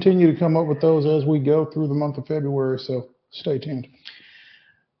try to continue to come up with those as we go through the month of February. So stay tuned.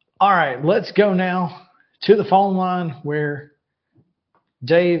 All right, let's go now to the phone line where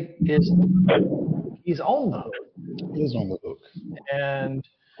Dave he's on the hook. He is on the hook. And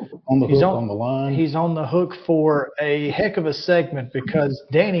on the hook, on the line. He's on the hook for a heck of a segment because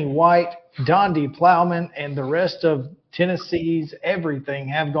Danny White, Dondi Plowman, and the rest of Tennessee's everything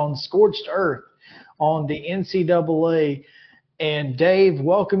have gone scorched earth on the NCAA. And Dave,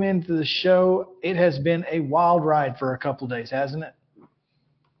 welcome into the show. It has been a wild ride for a couple of days, hasn't it?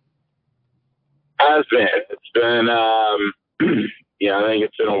 Has been. It's been, I think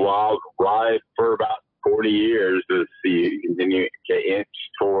it's been a wild ride for about 40 years as you continue to inch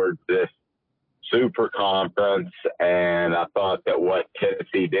towards this super conference. And I thought that what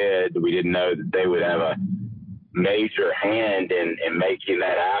Tennessee did, we didn't know that they would have a major hand in making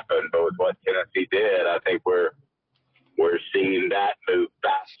that happen. But with what Tennessee did, I think we're seeing that move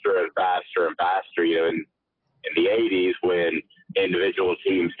faster and faster and faster. In the 80s, when individual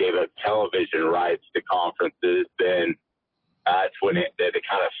teams gave up television rights to conferences, then that's when it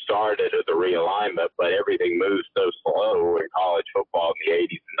kind of started as a realignment. But everything moved so slow in college football in the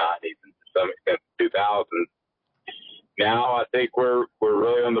 80s and 90s and to some extent the 2000s. Now I think we're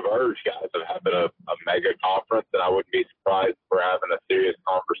really on the verge, guys, of having a mega conference, and I wouldn't be surprised if we're having a serious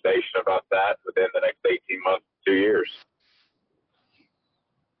conversation about that within the next 18 months to 2 years.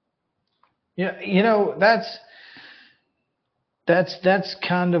 Yeah, that's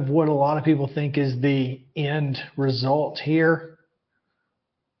kind of what a lot of people think is the end result here.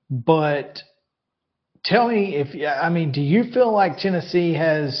 But tell me do you feel like Tennessee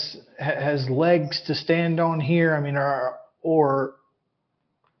has legs to stand on here? Or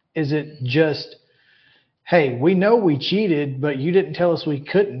is it just, hey, we know we cheated, but you didn't tell us we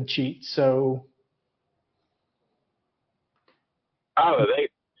couldn't cheat, so.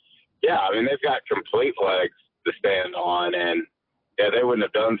 They've got complete legs to stand on, and they wouldn't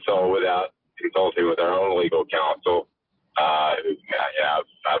have done so without consulting with our own legal counsel.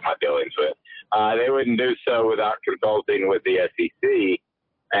 of my dealings with. They wouldn't do so without consulting with the SEC.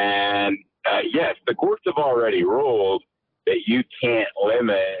 And yes, the courts have already ruled that you can't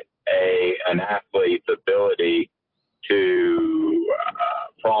limit an athlete's ability to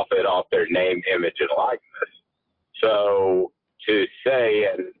profit off their name, image, and likeness. So to say,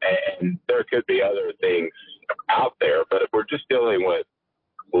 and there could be other things out there, but if we're just dealing with,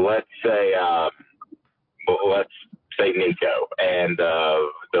 let's say Nico and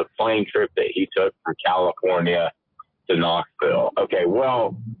the plane trip that he took from California to Knoxville. Okay,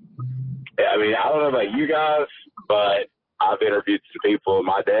 well, I mean, I don't know about you guys, but I've interviewed some people in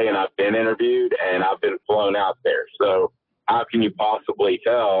my day, and I've been interviewed, and I've been flown out there. So how can you possibly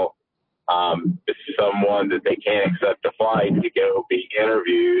tell someone that they can't accept a flight to go be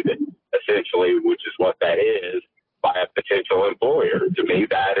interviewed, essentially, which is what that is, by a potential employer? To me,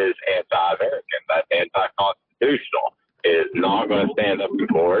 that is anti-American. That's anti-constitutional. It is not going to stand up in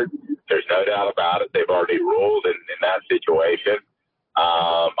court. There's no doubt about it. They've already ruled in that situation.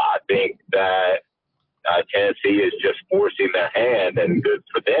 I think that Tennessee is just forcing their hand, and good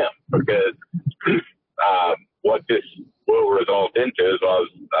for them, because what this will result into, as I was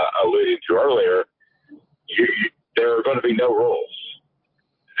alluding to earlier, there are going to be no rules,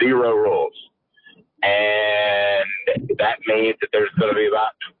 0 rules. And that means that there's going to be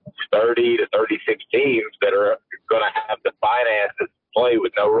about 30 to 36 teams that are going to have the finances to play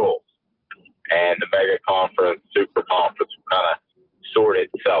with no rules. And the mega conference, super conference will kind of sort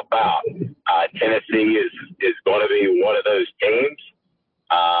itself out. Tennessee is going to be one of those teams.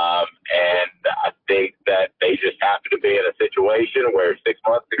 And I think that they just happen to be in a situation where 6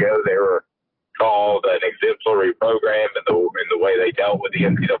 months ago they were called an exemplary program in the way they dealt with the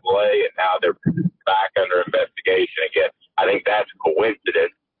NCAA, and now they're back under investigation again. I think that's a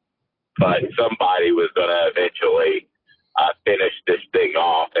coincidence, but somebody was going to eventually finish this thing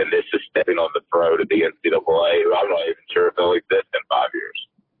off, and this is stepping on the throat of the NCAA. I'm not even sure if they'll exist in 5 years.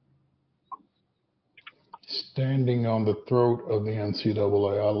 Standing on the throat of the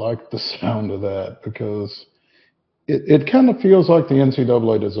NCAA. I like the sound of that, because it kind of feels like the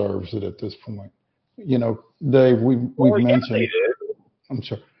NCAA deserves it at this point. You know, Dave, we've mentioned. I'm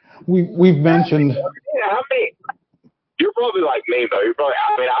sorry. We've mentioned. Yeah, I mean, you're probably like me, though. I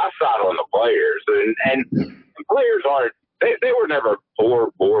mean, I side on the players, and the players aren't. They were never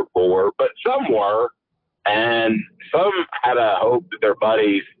poor, but some were, and some had a hope that their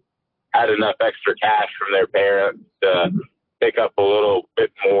buddies had enough extra cash from their parents to pick up a little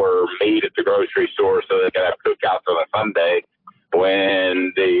bit more meat at the grocery store so they could have cookouts on a Sunday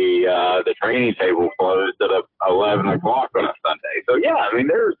when the training table closed at 11 o'clock on a Sunday. So, yeah, I mean,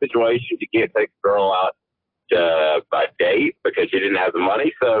 there are situations you can't take a girl out to a date because you didn't have the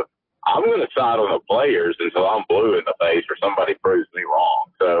money. So I'm going to side on the players until I'm blue in the face or somebody proves me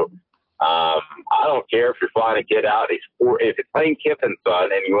wrong. So I don't care if you're flying a kid out. If it's Lane Kiffin's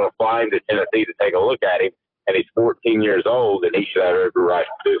son and you want to fly him to Tennessee to take a look at him, and he's 14 years old, then he should have every right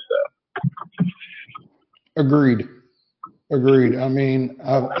to do so. Agreed. I mean,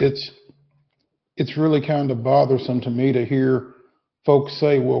 it's really kind of bothersome to me to hear folks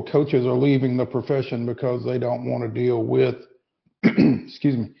say, well, coaches are leaving the profession because they don't want to deal with,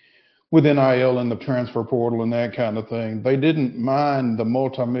 excuse me, with NIL and the transfer portal and that kind of thing. They didn't mind the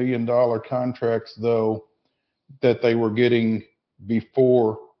multi-million-dollar contracts, though, that they were getting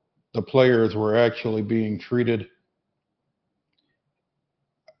before the players were actually being treated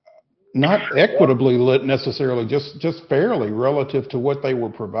not equitably necessarily, just fairly relative to what they were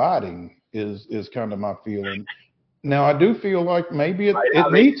providing is kind of my feeling. Now, I do feel like maybe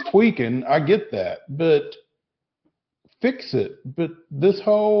it needs tweaking. I get that, but fix it. But this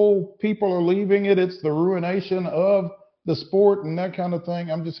whole people are leaving it, it's the ruination of the sport and that kind of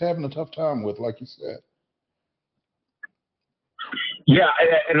thing, I'm just having a tough time with, like you said. Yeah,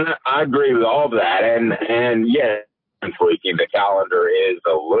 and I agree with all of that. And yeah, tweaking the calendar is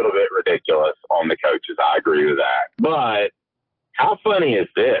a little bit ridiculous on the coaches. I agree with that. But how funny is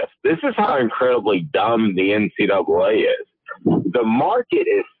this? This is how incredibly dumb the NCAA is. The market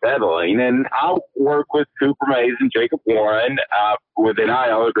is settling, and I work with Cooper Mays and Jacob Warren with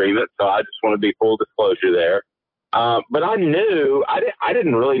NIL agreements, so I just want to be full disclosure there. But I knew I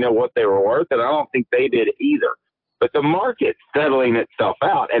didn't really know what they were worth, and I don't think they did either. But the market's settling itself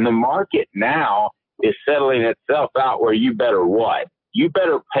out, and the market now is settling itself out where you better what? You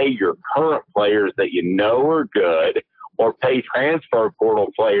better pay your current players that you know are good, or pay transfer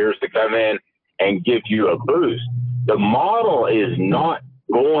portal players to come in and give you a boost. The model is not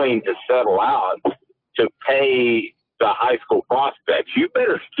going to settle out to pay the high school prospects. You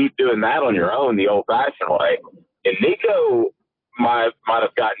better keep doing that on your own the old-fashioned way. And Nico might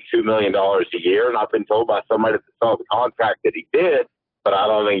have gotten $2 million a year, and I've been told by somebody that saw the contract that he did, but I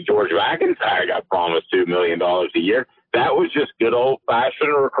don't think George McIntyre got promised $2 million a year. That was just good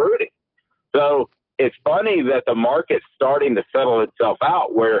old-fashioned recruiting. So it's funny that the market's starting to settle itself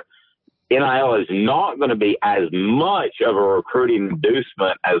out where NIL is not going to be as much of a recruiting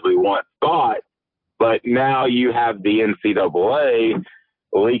inducement as we once thought, but now you have the NCAA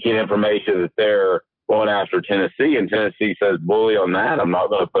leaking information that they're going after Tennessee, and Tennessee says, bully on that, I'm not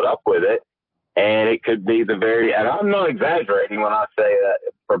going to put up with it. And it could be and I'm not exaggerating when I say that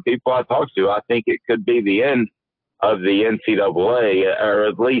from people I talk to, I think it could be the end of the NCAA, or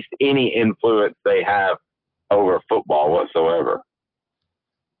at least any influence they have over football whatsoever.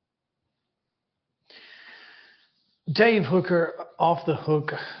 Dave Hooker, Off the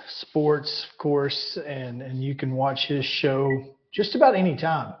Hook Sports, of course, and you can watch his show just about any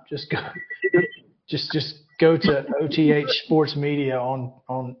time. Just go to OTH Sports Media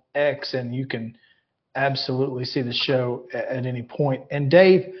on X, and you can absolutely see the show at any point. And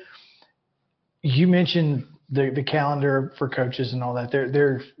Dave, you mentioned the calendar for coaches and all that.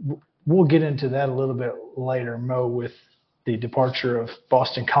 We'll get into that a little bit later, Mo, with the departure of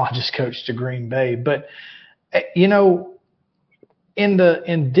Boston College's coach to Green Bay. But you know, in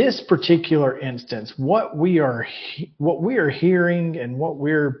this particular instance, what we are hearing and what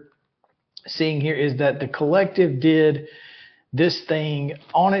we're seeing here is that the collective did this thing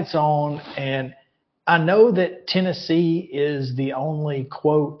on its own, and I know that Tennessee is the only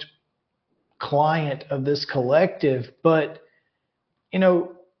quote client of this collective, but you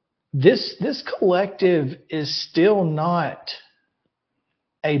know, this collective is still not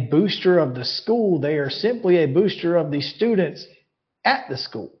a booster of the school. They are simply a booster of the students at the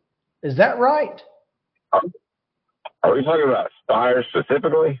school. Is that right? Are we talking about Spire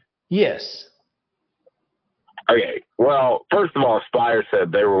specifically? Yes. Okay. Well, first of all, Spire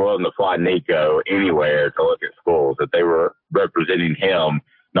said they were willing to fly Nico anywhere to look at schools, that they were representing him,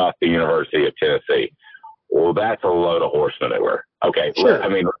 not the University of Tennessee. Well, that's a load of horse manure. Okay. Sure. I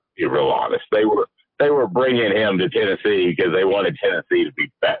mean, let's be real honest. They were bringing him to Tennessee because they wanted Tennessee to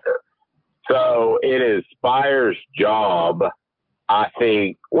be better. So it is Spire's job, I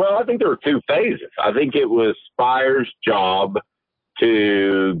think. Well, I think there were two phases. I think it was Spire's job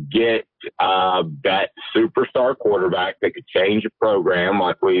to get that superstar quarterback that could change a program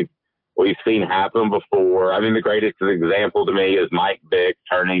like we've seen happen before. I mean, the greatest example to me is Mike Vick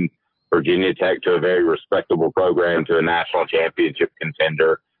turning Virginia Tech to a very respectable program to a national championship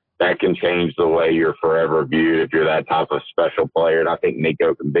contender. That can change the way you're forever viewed if you're that type of special player. And I think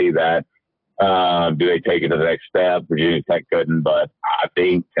Nico can be that. Do they take it to the next step? Virginia Tech couldn't, but I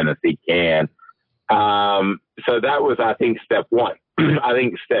think Tennessee can. So that was, I think, step one. I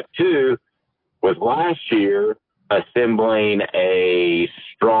think step two was last year assembling a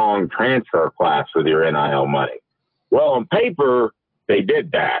strong transfer class with your NIL money. Well, on paper, they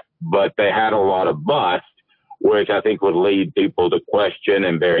did that, but they had a lot of bust, which I think would lead people to question,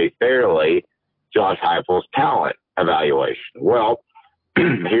 and very fairly, Josh Heupel's talent evaluation. Well,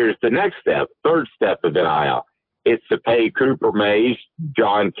 here's the next step, third step of NIL. It's to pay Cooper Mays,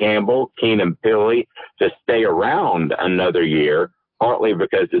 John Campbell, Keenan Pili to stay around another year, partly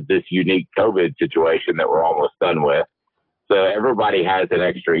because of this unique COVID situation that we're almost done with. So everybody has an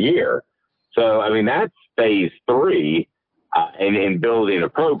extra year. So, I mean, that's phase three in building a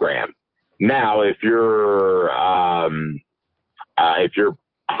program. Now, if you're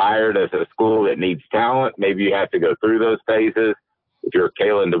hired as a school that needs talent, maybe you have to go through those phases. If you're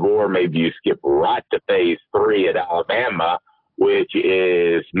Kalen DeBoer, maybe you skip right to phase three at Alabama, which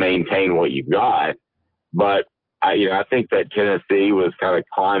is maintain what you've got. But I think that Tennessee was kind of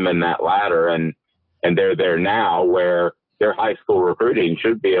climbing that ladder, and they're there now where their high school recruiting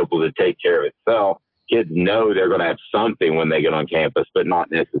should be able to take care of itself. Kids know they're going to have something when they get on campus, but not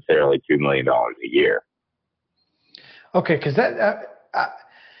necessarily $2 million a year. Okay, because that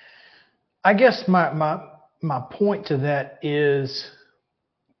I guess my point to that is,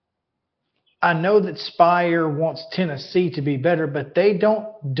 I know that Spire wants Tennessee to be better, but they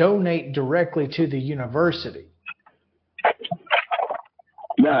don't donate directly to the university.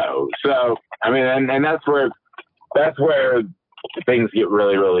 No. So, I mean, and that's where things get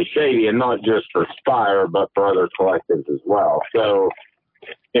really, really shady, and not just for Spire, but for other collectives as well. So,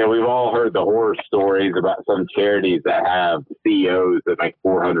 we've all heard the horror stories about some charities that have CEOs that make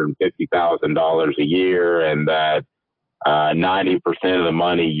 $450,000 a year, and that 90% of the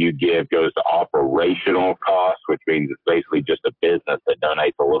money you give goes to operational costs, which means it's basically just a business that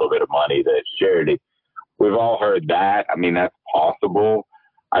donates a little bit of money to its charity. We've all heard that. I mean, that's possible.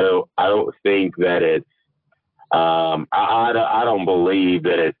 I don't think that I don't believe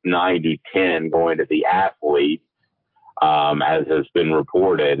that it's 90-10 going to the athlete, as has been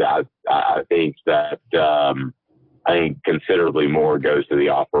reported. I think that I think considerably more goes to the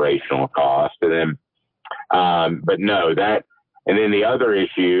operational cost, and then but no, that. And then the other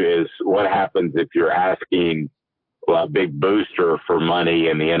issue is what happens if you're asking a big booster for money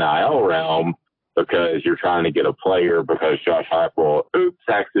in the NIL realm because you're trying to get a player because Josh Heupel,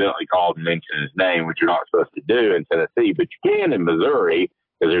 accidentally called and mentioned his name, which you're not supposed to do in Tennessee, but you can in Missouri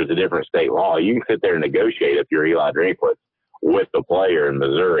because there's a different state law. You can sit there and negotiate if you're Eli Drinkwitz with the player in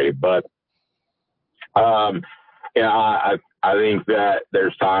Missouri. But, I think that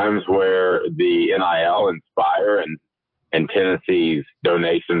there's times where the NIL, Inspire, and Tennessee's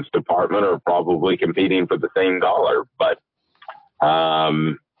donations department are probably competing for the same dollar. But,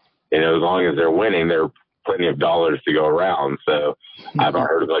 as long as they're winning, there are plenty of dollars to go around. So I haven't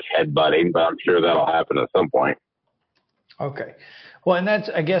heard of much headbutting, but I'm sure that'll happen at some point. Okay. Well, and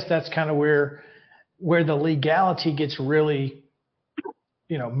I guess that's kind of where the legality gets really,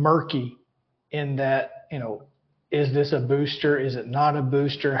 murky in that, is this a booster? Is it not a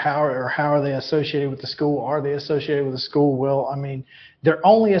booster? How are they associated with the school? Are they associated with the school? Well, I mean, they're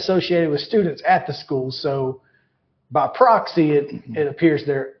only associated with students at the school. So by proxy, it appears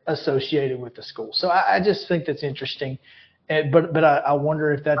they're associated with the school. So I just think that's interesting. But I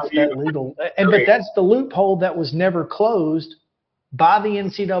wonder if that's that legal. But that's the loophole that was never closed by the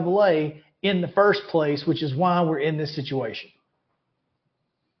NCAA in the first place, which is why we're in this situation.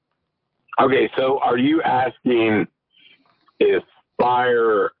 Okay, so are you asking, is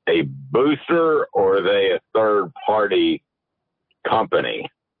Spire a booster or are they a third-party company?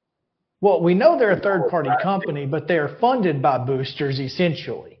 Well, we know they're a third-party company, but they are funded by boosters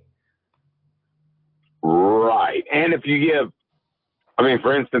essentially. Right. And if you give,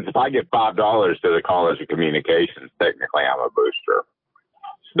 for instance, if I give $5 to the College of Communications, technically I'm a booster.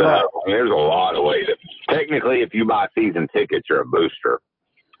 So right. There's a lot of ways. Technically, if you buy season tickets, you're a booster.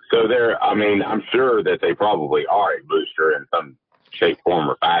 So I'm sure that they probably are a booster in some shape, form,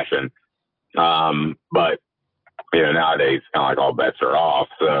 or fashion. But, nowadays, kind of like all bets are off.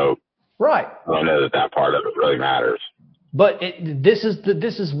 So right. I don't know that part of it really matters. But this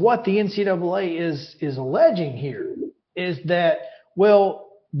is what the NCAA is alleging here, is that, well,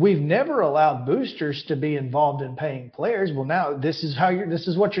 we've never allowed boosters to be involved in paying players. Well, now this is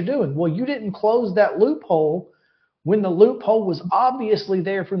what you're doing. Well, you didn't close that loophole when the loophole was obviously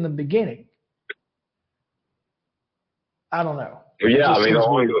there from the beginning. I don't know. Yeah,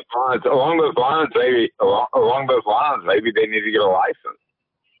 along those lines, maybe they need to get a license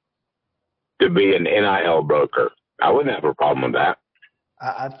to be an NIL broker. I wouldn't have a problem with that.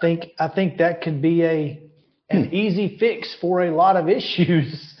 I think that could be an easy fix for a lot of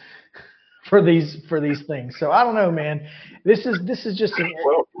issues for these things. So I don't know, man. This is just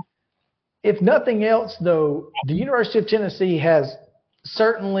if nothing else, though, the University of Tennessee has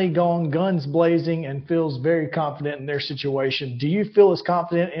certainly gone guns blazing and feels very confident in their situation. Do you feel as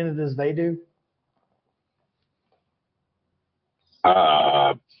confident in it as they do?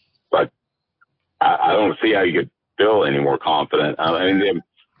 But I don't see how you could feel any more confident. The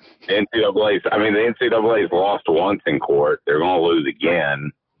NCAA's lost once in court. They're going to lose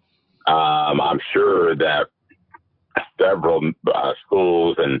again. I'm sure that several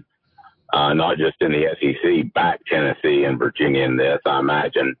schools and not just in the SEC, back Tennessee and Virginia in this. I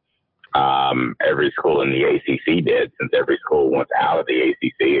imagine every school in the ACC did, since every school wants out of the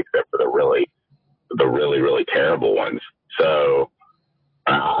ACC except for the really, really terrible ones. So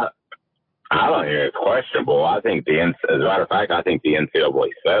I don't think it's questionable. I think as a matter of fact, I think the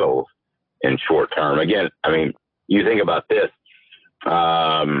NCAA settles in short term. Again, you think about this.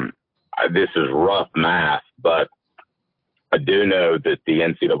 This is rough math, but I do know that the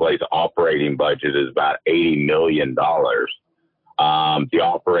NCAA's operating budget is about $80 million. The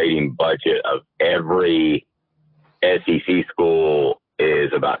operating budget of every SEC school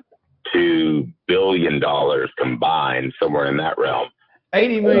is about $2 billion combined, somewhere in that realm.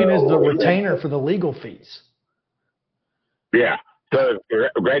 $80 million is the retainer for the legal fees. Yeah. So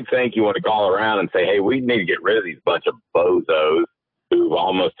if Greg Sankey, you want to call around and say, hey, we need to get rid of these bunch of bozos who've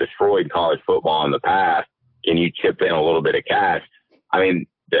almost destroyed college football in the past, can you chip in a little bit of cash? The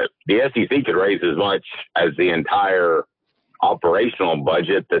SEC could raise as much as the entire operational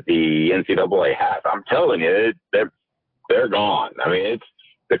budget that the NCAA has. I'm telling you, they're gone. It's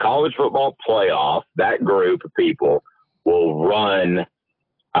the college football playoff. That group of people will run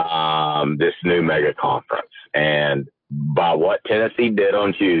this new mega conference. And by what Tennessee did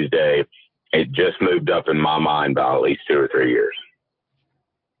on Tuesday, it just moved up in my mind by at least 2 or 3 years.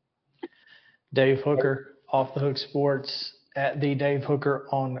 Dave Hooker, Off the Hook Sports, at the Dave Hooker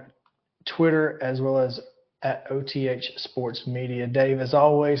on Twitter, as well as at OTH Sports Media. Dave, as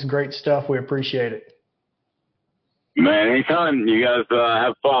always, great stuff. We appreciate it. Man, anytime you guys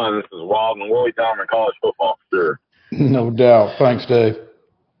have fun. This is wild and woolly time in college football, for sure. No doubt. Thanks, Dave.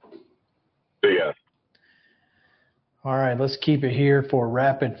 See ya. All right, let's keep it here for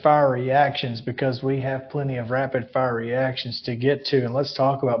rapid fire reactions because we have plenty of rapid fire reactions to get to. And let's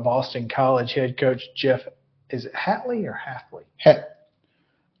talk about Boston College head coach Jeff. Is it Hatley or Hafley? I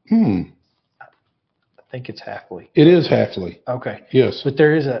think it's Hafley. It is Hafley. Okay. Yes. But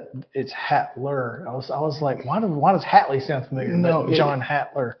it's Hatler. I was like, why does Hatley sound familiar? No, John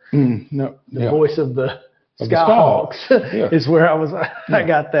Hatler. No. The voice of the Of Skyhawks yeah. is where I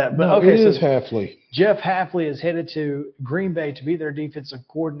got that. But no, okay, it is Hafley. Jeff Hafley is headed to Green Bay to be their defensive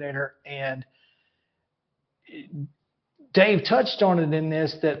coordinator, and Dave touched on it in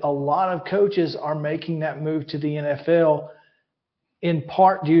this that a lot of coaches are making that move to the NFL in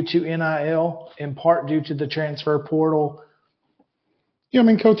part due to NIL, in part due to the transfer portal. Yeah, I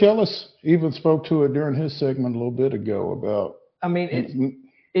mean, Coach Ellis even spoke to it during his segment a little bit ago about. I mean,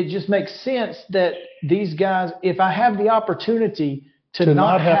 it just makes sense that these guys, if I have the opportunity to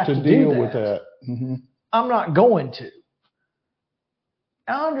not have to deal with that, mm-hmm. I'm not going to.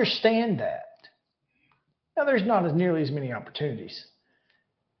 I understand that. Now, there's not as nearly as many opportunities.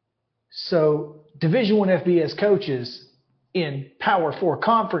 So, Division I FBS coaches in Power 4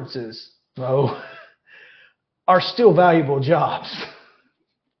 conferences, are still valuable jobs.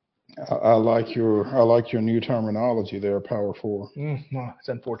 I like your new terminology there, Power 4. Well, it's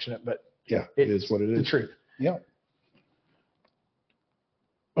unfortunate, but yeah, it is what it is. The truth. Yeah.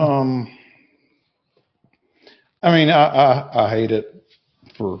 I mean, I hate it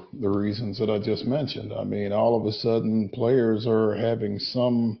for the reasons that I just mentioned. I mean, all of a sudden, players are having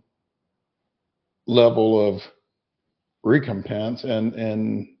some level of recompense,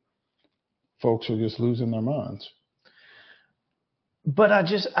 and folks are just losing their minds. But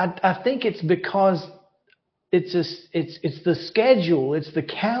I think it's because it's the schedule, it's the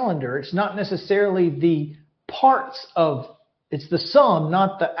calendar, it's not necessarily the parts of, it's the sum,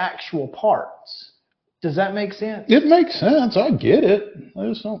 not the actual parts. Does that make sense? It makes sense. I get it. I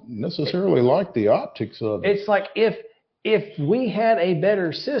just don't necessarily like the optics of it. It's like if we had a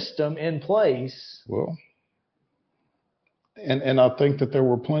better system in place. Well, and I think that there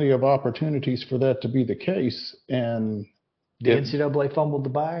were plenty of opportunities for that to be the case, and the NCAA fumbled the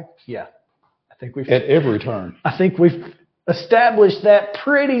bag? Yeah. I think we've at every turn. I think we've established that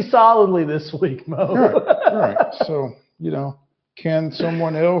pretty solidly this week, Mo. Right. So, can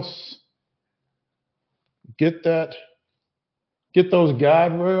someone else get those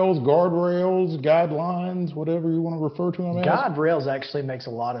guardrails, guidelines, whatever you want to refer to them as? Guardrails actually makes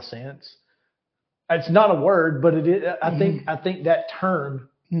a lot of sense. It's not a word, but it is. I think that term,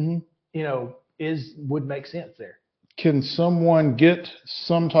 would make sense there. Can someone get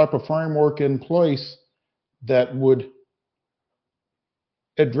some type of framework in place that would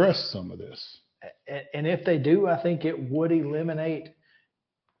address some of this? And if they do, I think it would eliminate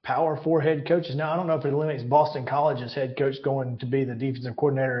Power 4 head coaches. Now, I don't know if it eliminates Boston College's head coach going to be the defensive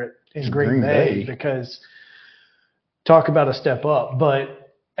coordinator in Green Bay, because talk about a step up.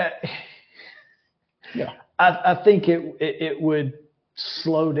 But yeah, I think it would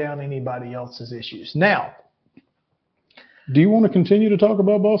slow down anybody else's issues. Now, do you want to continue to talk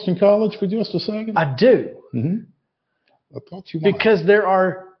about Boston College for just a second? I do. Mm-hmm. I thought you might. Because there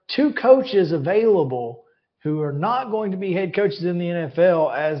are two coaches available who are not going to be head coaches in the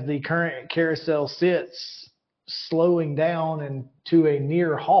NFL as the current carousel sits, slowing down and to a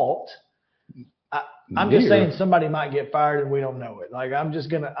near halt. I'm just saying somebody might get fired and we don't know it. Like I'm just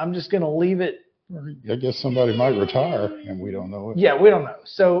gonna leave it. I guess somebody might retire and we don't know it. Yeah, we don't know.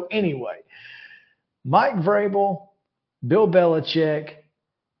 So anyway, Mike Vrabel, Bill Belichick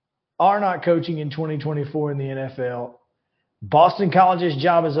are not coaching in 2024 in the NFL. Boston College's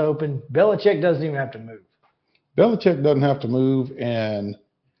job is open. Belichick doesn't even have to move. Belichick doesn't have to move, and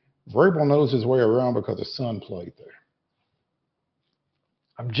Vrabel knows his way around because his son played there.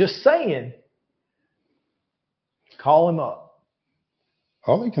 I'm just saying, call him up.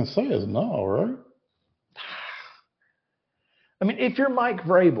 All he can say is no, right? I mean, if you're Mike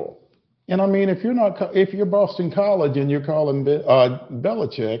Vrabel. And I mean, if you're Boston College and you're calling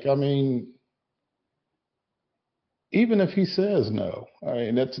Belichick, I mean, even if he says no, I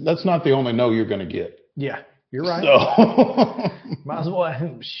mean, that's not the only no you're going to get. Yeah, you're right. So might as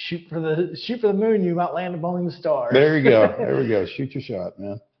well shoot for the moon. You might land upon the stars. There you go. There we go. Shoot your shot,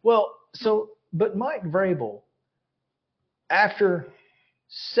 man. Well, but Mike Vrabel, after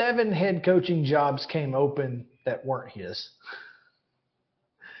 7 head coaching jobs came open that weren't his.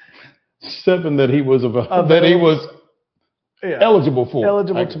 7 that he was eligible for.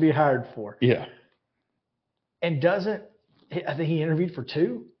 Eligible to be hired for. Yeah. And I think he interviewed for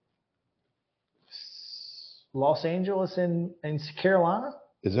 2. Los Angeles and Carolina.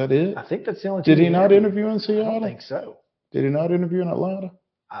 Is that it? I think that's the only 2. Did he not interview in Seattle? I don't think so. Did he not interview in Atlanta?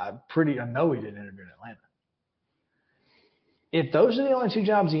 I know he didn't interview in Atlanta. If those are the only 2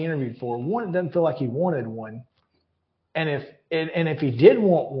 jobs he interviewed for, one, it doesn't feel like he wanted one. And if he did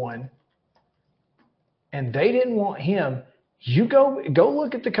want one and they didn't want him, you go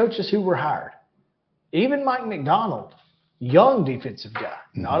look at the coaches who were hired. Even Mike McDonald, young defensive guy,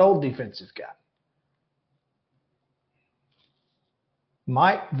 not old defensive guy.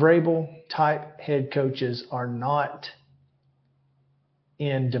 Mike Vrabel type head coaches are not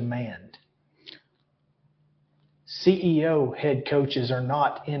in demand. CEO head coaches are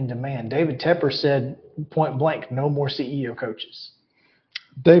not in demand. David Tepper said point blank, no more CEO coaches.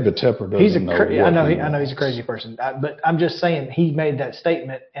 David Tepper doesn't know. I know he's a crazy person, but I'm just saying he made that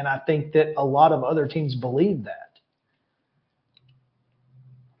statement, and I think that a lot of other teams believe that.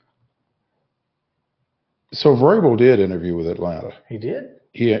 So Vrabel did interview with Atlanta. He did?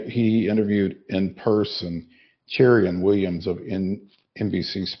 He interviewed in person. Cherian Williams of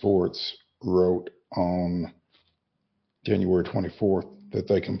NBC Sports wrote on January 24th that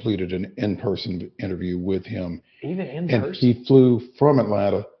they completed an in-person interview with him. Even in and person? He flew from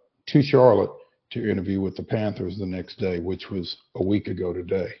Atlanta to Charlotte to interview with the Panthers the next day, which was a week ago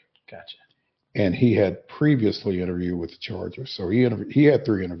today. Gotcha. And he had previously interviewed with the Chargers. So he had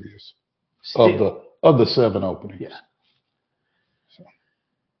 3 interviews of the 7 openings. Yeah.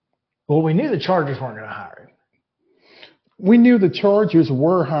 Well, we knew the Chargers weren't going to hire him. We knew the Chargers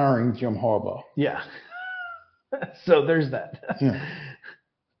were hiring Jim Harbaugh. Yeah. So there's that. Yeah.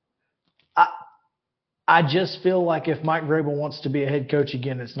 I just feel like if Mike Vrabel wants to be a head coach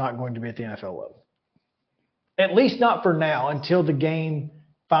again, it's not going to be at the NFL level. At least not for now, until the game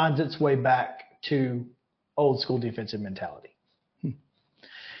finds its way back to old school defensive mentality.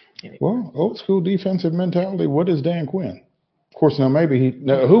 Anyway. Well, old school defensive mentality. What is Dan Quinn? Of course, now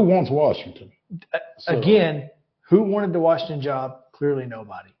who wants Washington? Again, who wanted the Washington job? Clearly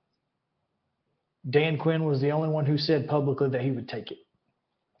nobody. Dan Quinn was the only one who said publicly that he would take it.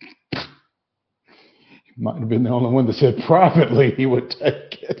 He might have been the only one that said privately he would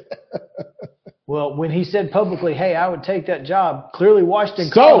take it. Well, when he said publicly, hey, I would take that job, clearly Washington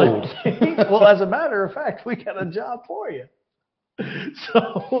sold. Well, as a matter of fact, we got a job for you.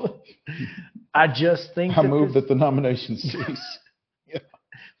 So I just think I move that the nomination cease.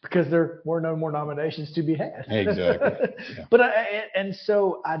 Because there were no more nominations to be had. Exactly. Yeah. But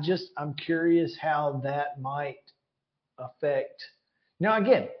I'm curious how that might affect. Now,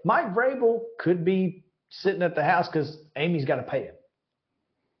 again, Mike Vrabel could be sitting at the house because Amy's got to pay him.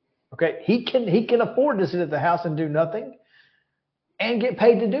 Okay, he can afford to sit at the house and do nothing, and get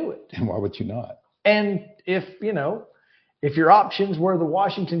paid to do it. And why would you not? And if your options were the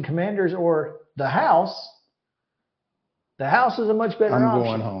Washington Commanders or the House is a much better option. I'm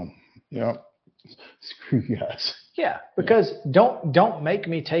going home. Yep. Screw you guys. Yeah, because don't make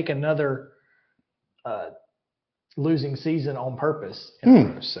me take another losing season on purpose.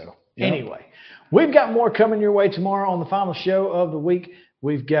 So anyway, we've got more coming your way tomorrow on the final show of the week.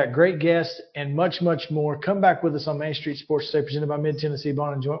 We've got great guests and much, much more. Come back with us on Main Street Sports Today, presented by Mid-Tennessee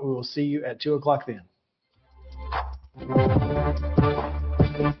Bond & Joint. We will see you at 2 o'clock then.